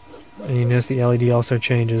 And you notice the LED also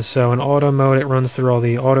changes. So in auto mode, it runs through all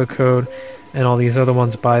the auto code, and all these other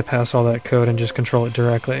ones bypass all that code and just control it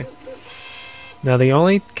directly. Now the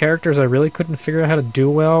only characters I really couldn't figure out how to do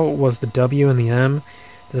well was the W and the M.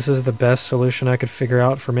 This is the best solution I could figure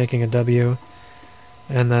out for making a W,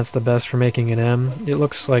 and that's the best for making an M. It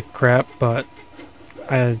looks like crap, but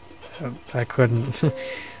I couldn't.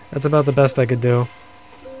 That's about the best I could do.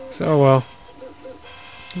 So well,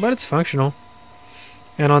 but it's functional.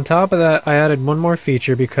 And on top of that, I added one more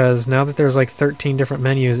feature because now that there's like 13 different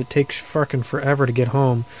menus, it takes fucking forever to get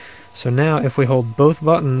home. So now if we hold both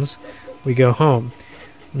buttons, we go home.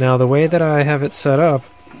 Now the way that I have it set up,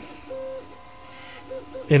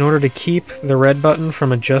 in order to keep the red button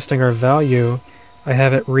from adjusting our value, I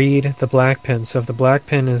have it read the black pin. So if the black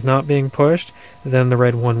pin is not being pushed, then the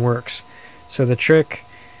red one works. So the trick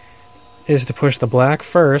is to push the black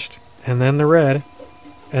first, and then the red,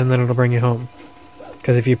 and then it'll bring you home.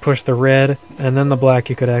 Because if you push the red and then the black,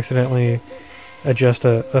 you could accidentally adjust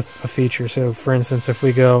a feature. So for instance, if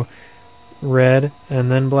we go red and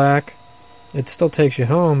then black, it still takes you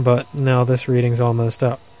home, but now this reading's all messed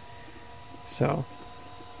up. So,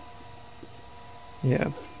 yeah.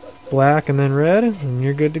 Black and then red, and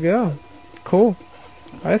you're good to go. Cool.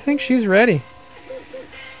 I think she's ready.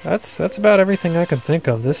 That's about everything I can think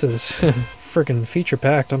of. This is freaking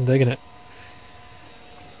feature-packed. I'm digging it.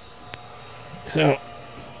 So,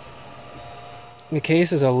 the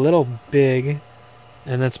case is a little big,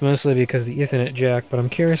 and that's mostly because of the Ethernet jack, but I'm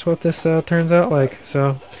curious what this turns out like.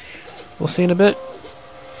 So, we'll see in a bit.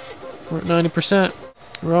 We're at 90%.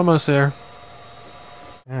 We're almost there.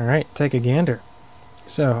 Alright, take a gander.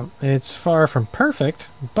 So, it's far from perfect,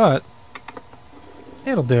 but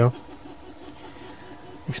it'll do.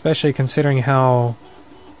 Especially considering how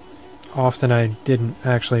often I didn't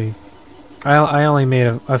actually... I only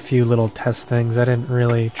made a few little test things. I didn't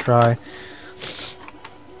really try.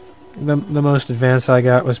 The most advanced I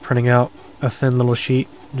got was printing out a thin little sheet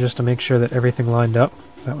just to make sure that everything lined up.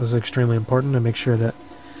 That was extremely important, to make sure that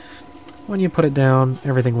when you put it down,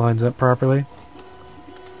 everything lines up properly.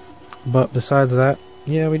 But besides that,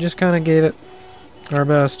 yeah, we just kind of gave it our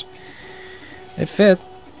best. It fit.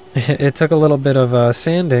 It took a little bit of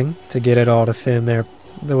sanding to get it all to fit in there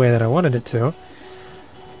the way that I wanted it to.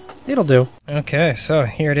 It'll do. Okay, so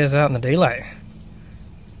here it is out in the daylight.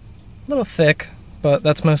 A little thick, but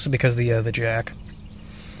that's mostly because of the jack.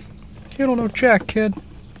 You don't know Jack, kid.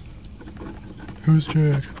 Who's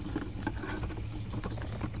Jack?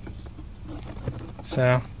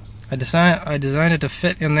 So, I designed it to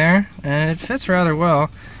fit in there, and it fits rather well.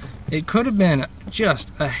 It could have been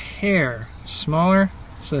just a hair smaller,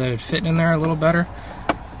 so that it'd fit in there a little better.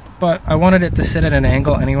 But I wanted it to sit at an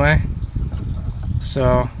angle anyway,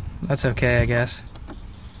 so that's okay, I guess.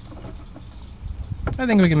 I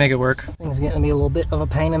think we can make it work. Thing's getting to be a little bit of a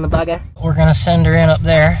pain in the bugger. We're gonna send her in up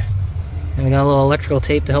there, and we got a little electrical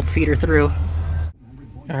tape to help feed her through.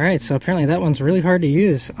 Alright, so apparently that one's really hard to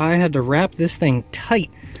use. I had to wrap this thing tight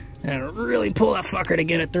and really pull that fucker to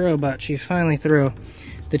get it through, but she's finally through.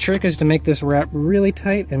 The trick is to make this wrap really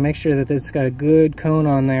tight and make sure that it's got a good cone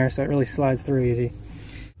on there so it really slides through easy.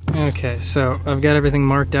 Okay, so I've got everything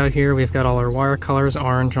marked out here. We've got all our wire colors: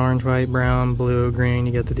 orange, white, brown, blue, green,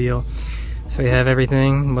 you get the deal. So we have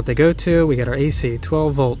everything, what they go to. We got our AC,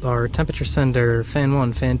 12 volt, our temperature sender, fan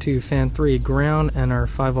 1, fan 2, fan 3, ground, and our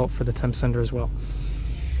 5 volt for the temp sender as well.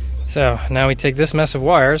 So now we take this mess of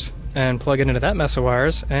wires and plug it into that mess of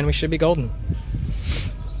wires, and we should be golden.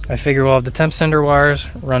 I figure we'll have the temp sender wires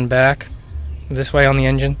run back this way on the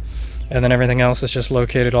engine, and then everything else is just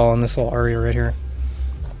located all in this little area right here.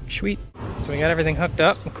 Sweet. So we got everything hooked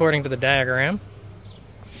up according to the diagram.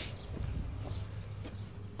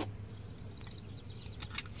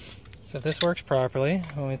 So if this works properly,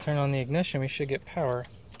 when we turn on the ignition, we should get power.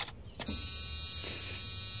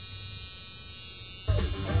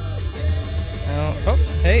 Oh,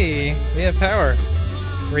 hey, we have power.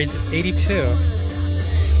 Reads 82.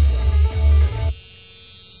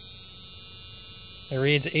 It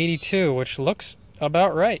reads 82, which looks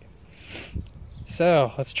about right.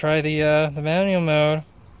 So let's try the manual mode.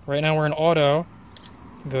 Right now we're in auto.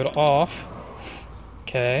 Go to off.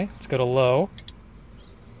 Okay, let's go to low.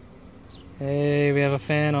 Hey, we have a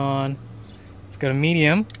fan on. Let's go to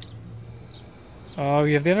medium. Oh,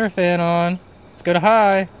 we have the other fan on. Let's go to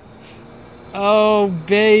high. Oh,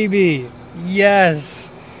 baby. Yes.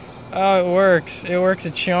 Oh, it works. It works a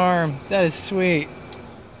charm. That is sweet.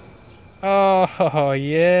 Oh,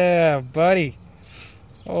 yeah, buddy.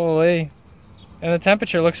 Holy. And the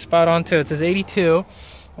temperature looks spot on, too. It says 82.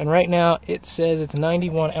 And right now, it says it's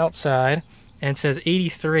 91 outside. And it says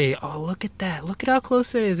 83. Oh, look at that. Look at how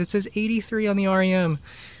close it is. It says 83 on the REM.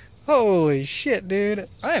 Holy shit, dude.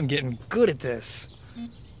 I am getting good at this.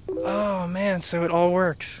 Oh, man, so it all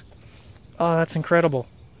works. Oh, that's incredible.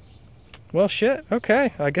 Well, shit.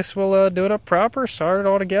 Okay, I guess we'll do it up proper, start it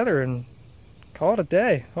all together, and call it a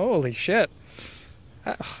day. Holy shit.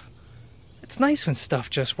 It's nice when stuff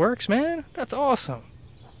just works, man. That's awesome.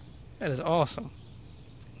 That is awesome.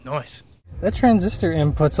 Nice. That transistor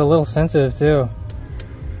input's a little sensitive, too.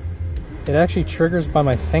 It actually triggers by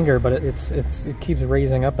my finger, but it keeps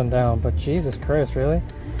raising up and down. But Jesus Christ, really?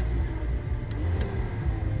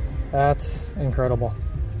 That's incredible.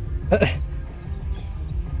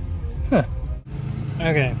 Huh.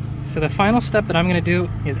 Okay, so the final step that I'm going to do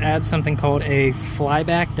is add something called a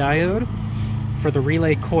flyback diode for the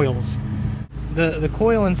relay coils. The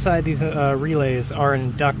coil inside these relays are an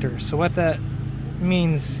inductor, so what that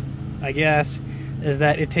means, I guess, is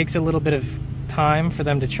that it takes a little bit of time for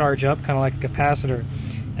them to charge up, kind of like a capacitor.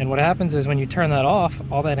 And what happens is when you turn that off,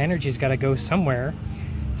 all that energy's got to go somewhere.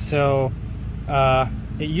 So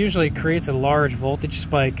it usually creates a large voltage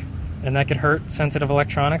spike, and that could hurt sensitive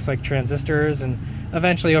electronics like transistors, and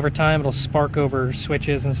eventually over time it'll spark over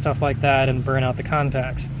switches and stuff like that and burn out the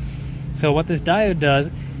contacts. So what this diode does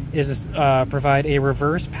is provide a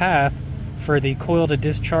reverse path for the coil to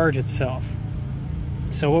discharge itself.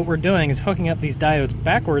 So what we're doing is hooking up these diodes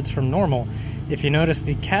backwards from normal. If you notice,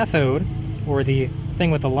 the cathode, or the thing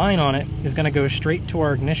with the line on it, is going to go straight to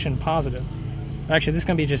our ignition positive. Actually, this is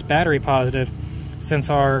going to be just battery positive, since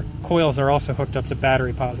our coils are also hooked up to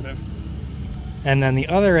battery positive. And then the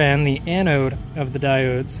other end, the anode of the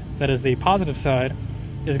diodes, that is the positive side,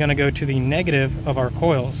 is going to go to the negative of our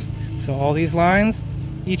coils. So all these lines,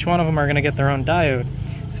 each one of them are going to get their own diode.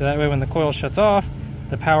 So that way when the coil shuts off,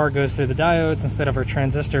 the power goes through the diodes instead of our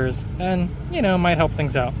transistors, and, you know, might help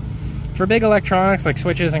things out. For big electronics like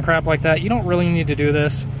switches and crap like that, you don't really need to do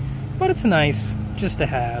this, but it's nice just to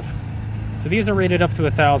have. So these are rated up to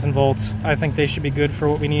 1,000 volts. I think they should be good for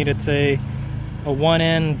what we need. It's a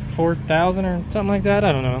 1N4000 or something like that.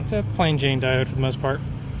 I don't know. It's a plain Jane diode for the most part.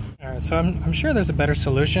 Alright, so I'm sure there's a better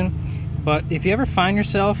solution, but if you ever find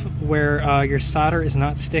yourself where your solder is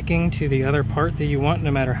not sticking to the other part that you want,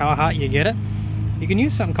 no matter how hot you get it, you can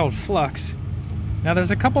use something called flux. Now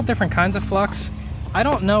there's a couple different kinds of flux. I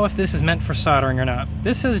don't know if this is meant for soldering or not.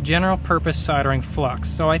 This says general purpose soldering flux,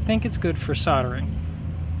 so I think it's good for soldering.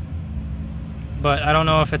 But I don't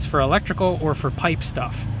know if it's for electrical or for pipe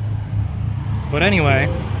stuff. But anyway,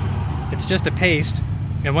 it's just a paste,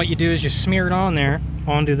 and what you do is you smear it on there,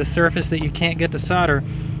 onto the surface that you can't get to solder,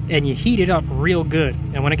 and you heat it up real good.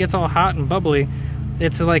 And when it gets all hot and bubbly,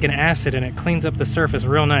 it's like an acid and it cleans up the surface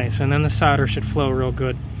real nice, and then the solder should flow real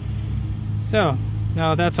good. So,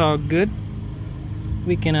 now that's all good,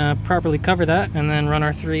 we can properly cover that and then run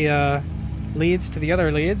our 3 leads to the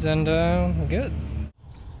other leads, and good.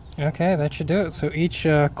 Okay, that should do it. So each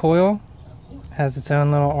coil has its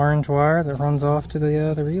own little orange wire that runs off to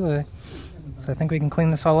the relay. So I think we can clean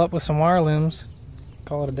this all up with some wire looms.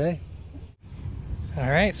 Call it a day.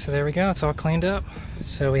 Alright, so there we go, it's all cleaned up.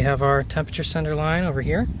 So we have our temperature sender line over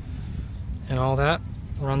here, and all that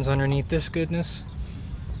runs underneath this goodness.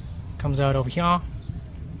 Comes out over here.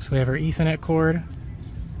 So we have our Ethernet cord,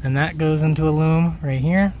 and that goes into a loom right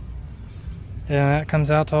here. And that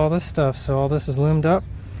comes out to all this stuff, so all this is loomed up.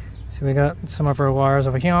 So we got some of our wires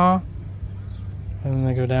over here, and then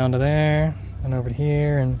they go down to there, and over to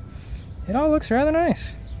here, and it all looks rather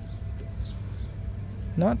nice.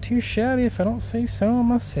 Not too shabby if I don't say so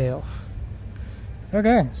myself.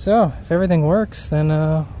 Okay, so if everything works, then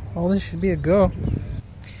all this should be a go.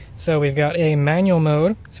 So we've got a manual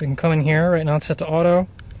mode, so we can come in here. Right now it's set to auto.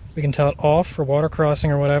 We can tell it off for water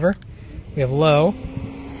crossing or whatever. We have low.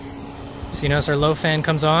 So you notice our low fan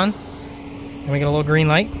comes on, and we get a little green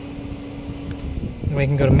light. And we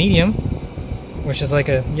can go to medium, which is like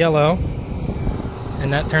a yellow,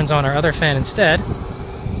 and that turns on our other fan instead.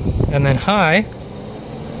 And then high,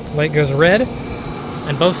 light goes red,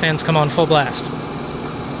 and both fans come on full blast.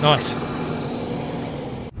 Nice.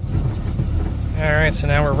 Alright, so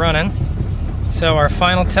now we're running. So our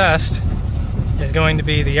final test is going to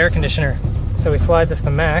be the air conditioner. So we slide this to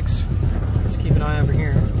max. Let's keep an eye over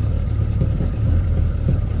here.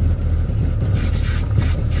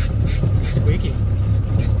 Squeaky.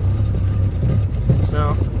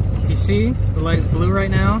 So, if you see, the light is blue right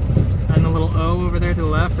now, and the little O over there to the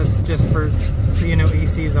left, that's just for, so you know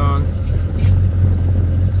EC's on.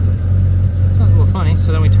 Sounds a little funny,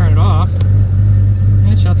 so then we turn it off,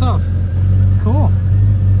 and it shuts off. Cool.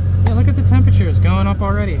 Yeah, look at the temperatures going up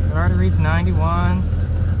already. It already reads 91,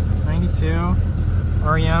 92,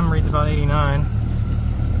 REM reads about 89.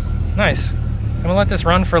 Nice. So I'm gonna let this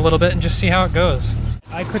run for a little bit and just see how it goes.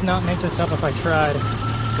 I could not make this up if I tried.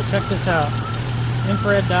 So check this out.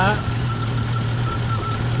 Infrared dot.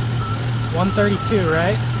 132,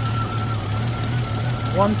 right?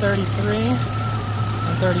 133,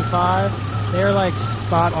 135. They're like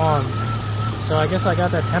spot on. So I guess I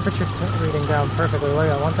got that temperature reading down perfectly. Look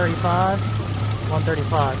at that, 135,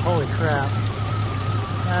 135. Holy crap.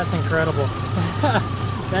 That's incredible.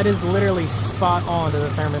 That is literally spot on to the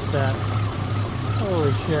thermostat.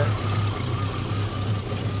 Holy shit.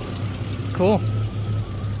 Cool.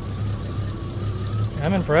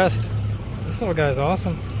 I'm impressed. This little guy's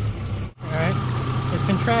awesome. Alright. It's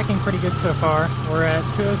been tracking pretty good so far. We're at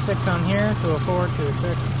 206 on here, 204,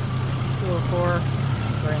 206, 204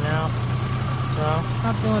 right now. So,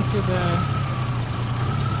 not doing too bad.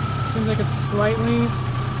 Seems like it's slightly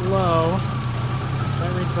low. That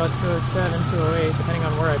reads about 207, 208, depending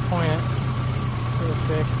on where I point it.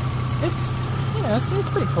 206. It's, you know, it's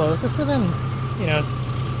pretty close. It's within, you know,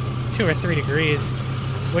 2 or 3 degrees,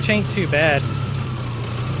 which ain't too bad.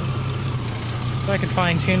 So I could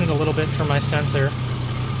fine tune it a little bit for my sensor,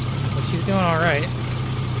 but she's doing alright.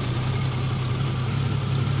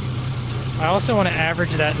 I also want to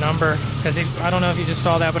average that number, because I don't know if you just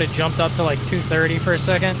saw that, but it jumped up to like 230 for a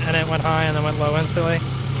second, and it went high and then went low instantly.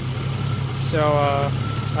 So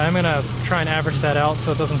I'm going to try and average that out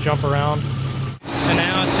so it doesn't jump around. So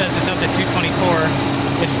now it says it's up to 224.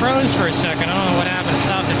 It froze for a second, I don't know what happened, it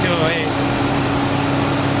stopped at 208.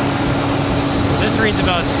 This reads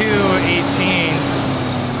about 218.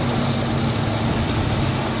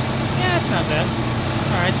 Yeah, it's not bad.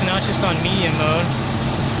 Alright, so now it's just on medium mode.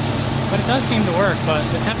 but it does seem to work, but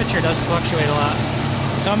the temperature does fluctuate a lot.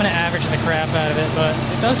 So I'm going to average the crap out of it, but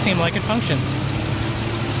it does seem like it functions.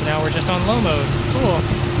 So now we're just on low mode. Cool.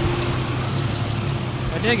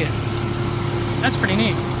 I dig it. That's pretty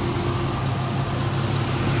neat.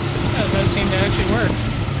 That does seem to actually work.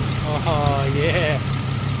 Oh, yeah.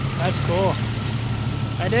 That's cool.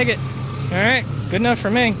 I dig it. Alright, good enough for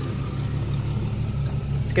me.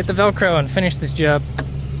 Let's get the Velcro and finish this job.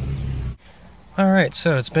 Alright,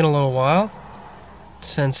 so it's been a little while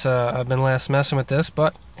since I've been last messing with this,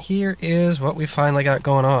 but here is what we finally got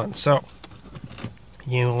going on. So,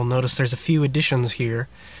 you will notice there's a few additions here.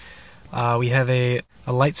 We have a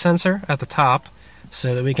light sensor at the top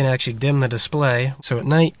so that we can actually dim the display. So at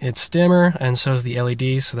night it's dimmer, and so is the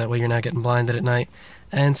LED, so that way you're not getting blinded at night.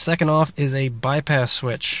 And second off is a bypass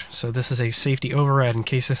switch. So this is a safety override in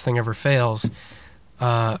case this thing ever fails.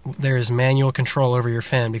 There is manual control over your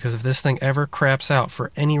fan, because if this thing ever craps out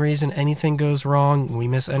for any reason, anything goes wrong, we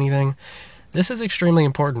miss anything, this is extremely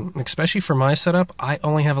important. Especially for my setup, I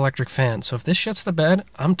only have electric fans, so if this shits the bed,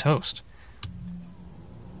 I'm toast.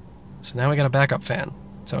 So now we got a backup fan.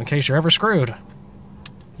 So in case you're ever screwed,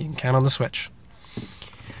 you can count on the switch.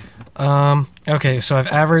 Okay, so I've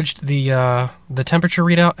averaged the temperature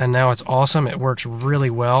readout, and now it's awesome. It works really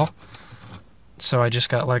well. So I just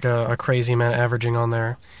got like a crazy amount of averaging on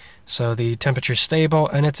there. So the temperature's stable,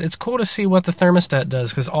 and it's cool to see what the thermostat does,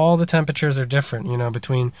 because all the temperatures are different, you know,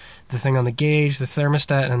 between the thing on the gauge, the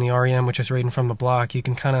thermostat, and the REM, which is reading from the block. You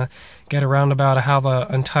can kind of get around about how the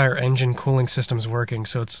entire engine cooling system is working.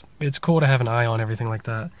 So it's cool to have an eye on everything like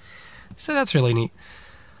that. So that's really neat.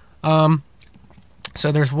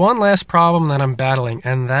 So there's one last problem that I'm battling,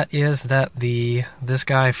 and that is that this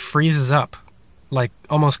guy freezes up like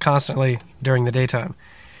almost constantly during the daytime.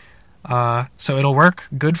 So it'll work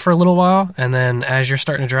good for a little while, and then as you're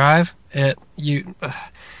starting to drive, the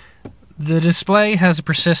display has a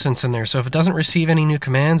persistence in there, so if it doesn't receive any new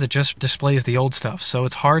commands, it just displays the old stuff. So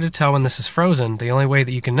it's hard to tell when this is frozen. The only way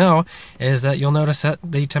that you can know is that you'll notice that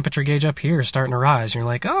the temperature gauge up here is starting to rise. You're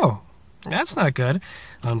like, oh, that's not good.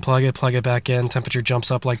 Unplug it, plug it back in, temperature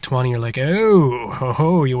jumps up like 20. You're like,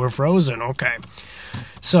 oh, you were frozen. Okay.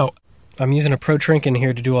 So I'm using a Pro Trinket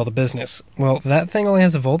here to do all the business. Well, that thing only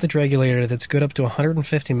has a voltage regulator that's good up to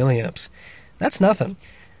 150 milliamps. That's nothing.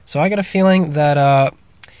 So I got a feeling that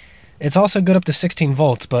it's also good up to 16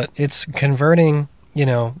 volts, but it's converting, you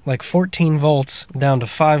know, like 14 volts down to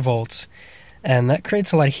 5 volts, and that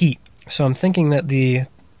creates a lot of heat. So I'm thinking that the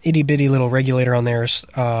itty-bitty little regulator on there is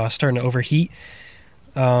starting to overheat,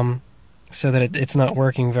 so that it's not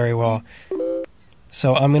working very well.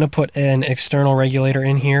 So I'm going to put an external regulator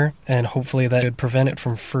in here, and hopefully that would prevent it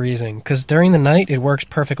from freezing. Because during the night, it works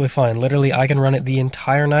perfectly fine. Literally, I can run it the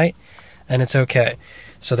entire night, and it's okay.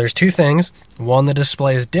 So there's two things. One, the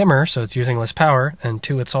display is dimmer, so it's using less power. And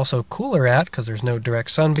two, it's also cooler at, because there's no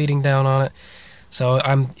direct sun beating down on it. So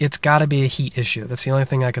it's got to be a heat issue. That's the only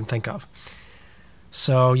thing I can think of.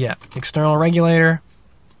 So yeah, external regulator,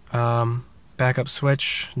 backup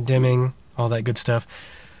switch, dimming, all that good stuff.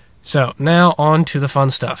 So now on to the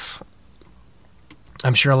fun stuff.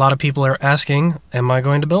 I'm sure a lot of people are asking, am I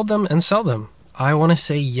going to build them and sell them? I want to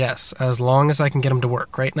say yes, as long as I can get them to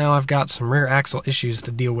work. Right now I've got some rear axle issues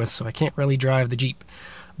to deal with, so I can't really drive the Jeep.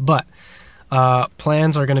 But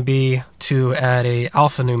plans are going to be to add a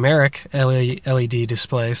alphanumeric LED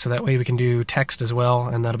display, so that way we can do text as well,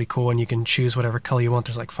 and that'll be cool, and you can choose whatever color you want.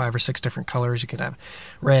 There's like 5 or 6 different colors. You can have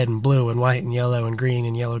red and blue and white and yellow and green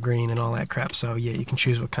and yellow-green and all that crap. So yeah, you can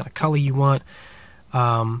choose what kind of color you want,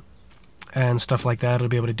 and stuff like that. It'll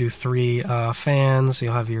be able to do 3 fans.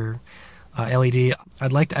 You'll have your LED.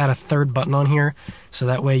 I'd like to add a third button on here, so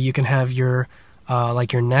that way you can have your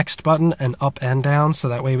like your next button and up and down, so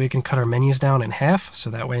that way we can cut our menus down in half, so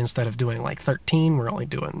that way instead of doing like 13, we're only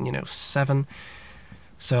doing, you know, 7.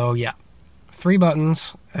 So yeah, 3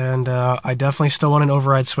 buttons, and I definitely still want an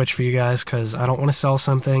override switch for you guys, because I don't want to sell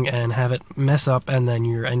something and have it mess up and then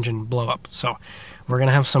your engine blow up. So we're going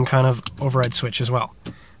to have some kind of override switch as well.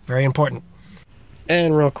 Very important.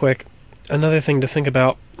 And real quick, another thing to think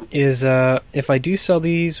about is if I do sell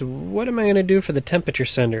these, what am I going to do for the temperature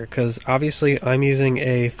sender? Because obviously I'm using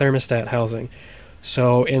a thermostat housing.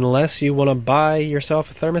 So unless you want to buy yourself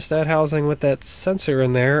a thermostat housing with that sensor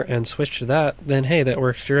in there and switch to that, then hey, that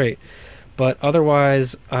works great. But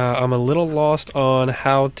otherwise, I'm a little lost on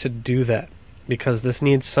how to do that, because this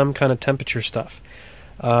needs some kind of temperature stuff.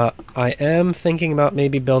 I am thinking about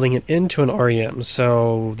maybe building it into an REM,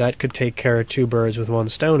 so that could take care of 2 birds with 1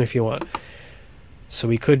 stone if you want. So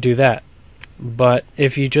we could do that. But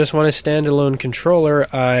if you just want a standalone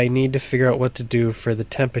controller, I need to figure out what to do for the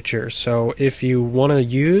temperature. So if you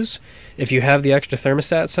have the extra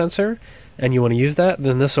thermostat sensor and you want to use that,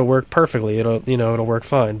 then this will work perfectly. It'll work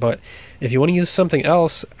fine. But if you want to use something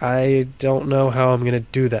else, I don't know how I'm going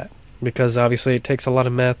to do that, because obviously it takes a lot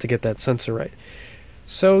of math to get that sensor right.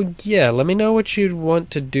 So yeah, let me know what you'd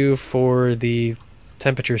want to do for the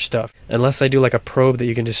temperature stuff. Unless I do like a probe that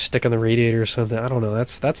you can just stick on the radiator or something. I don't know.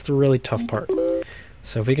 That's the really tough part.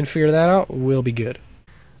 So if we can figure that out, we'll be good.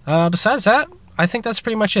 Besides that, I think that's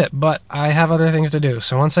pretty much it. But I have other things to do.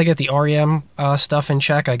 So once I get the REM stuff in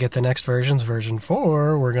check, I get the next versions, version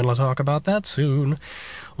 4. We're going to talk about that soon.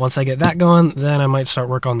 Once I get that going, then I might start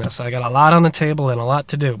work on this. I got a lot on the table and a lot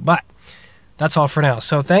to do. But that's all for now.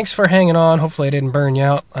 So thanks for hanging on. Hopefully I didn't burn you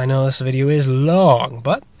out. I know this video is long,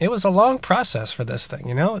 but it was a long process for this thing.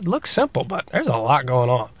 It looks simple, but there's a lot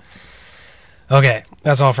going on. Okay,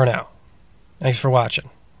 that's all for now. Thanks for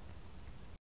watching.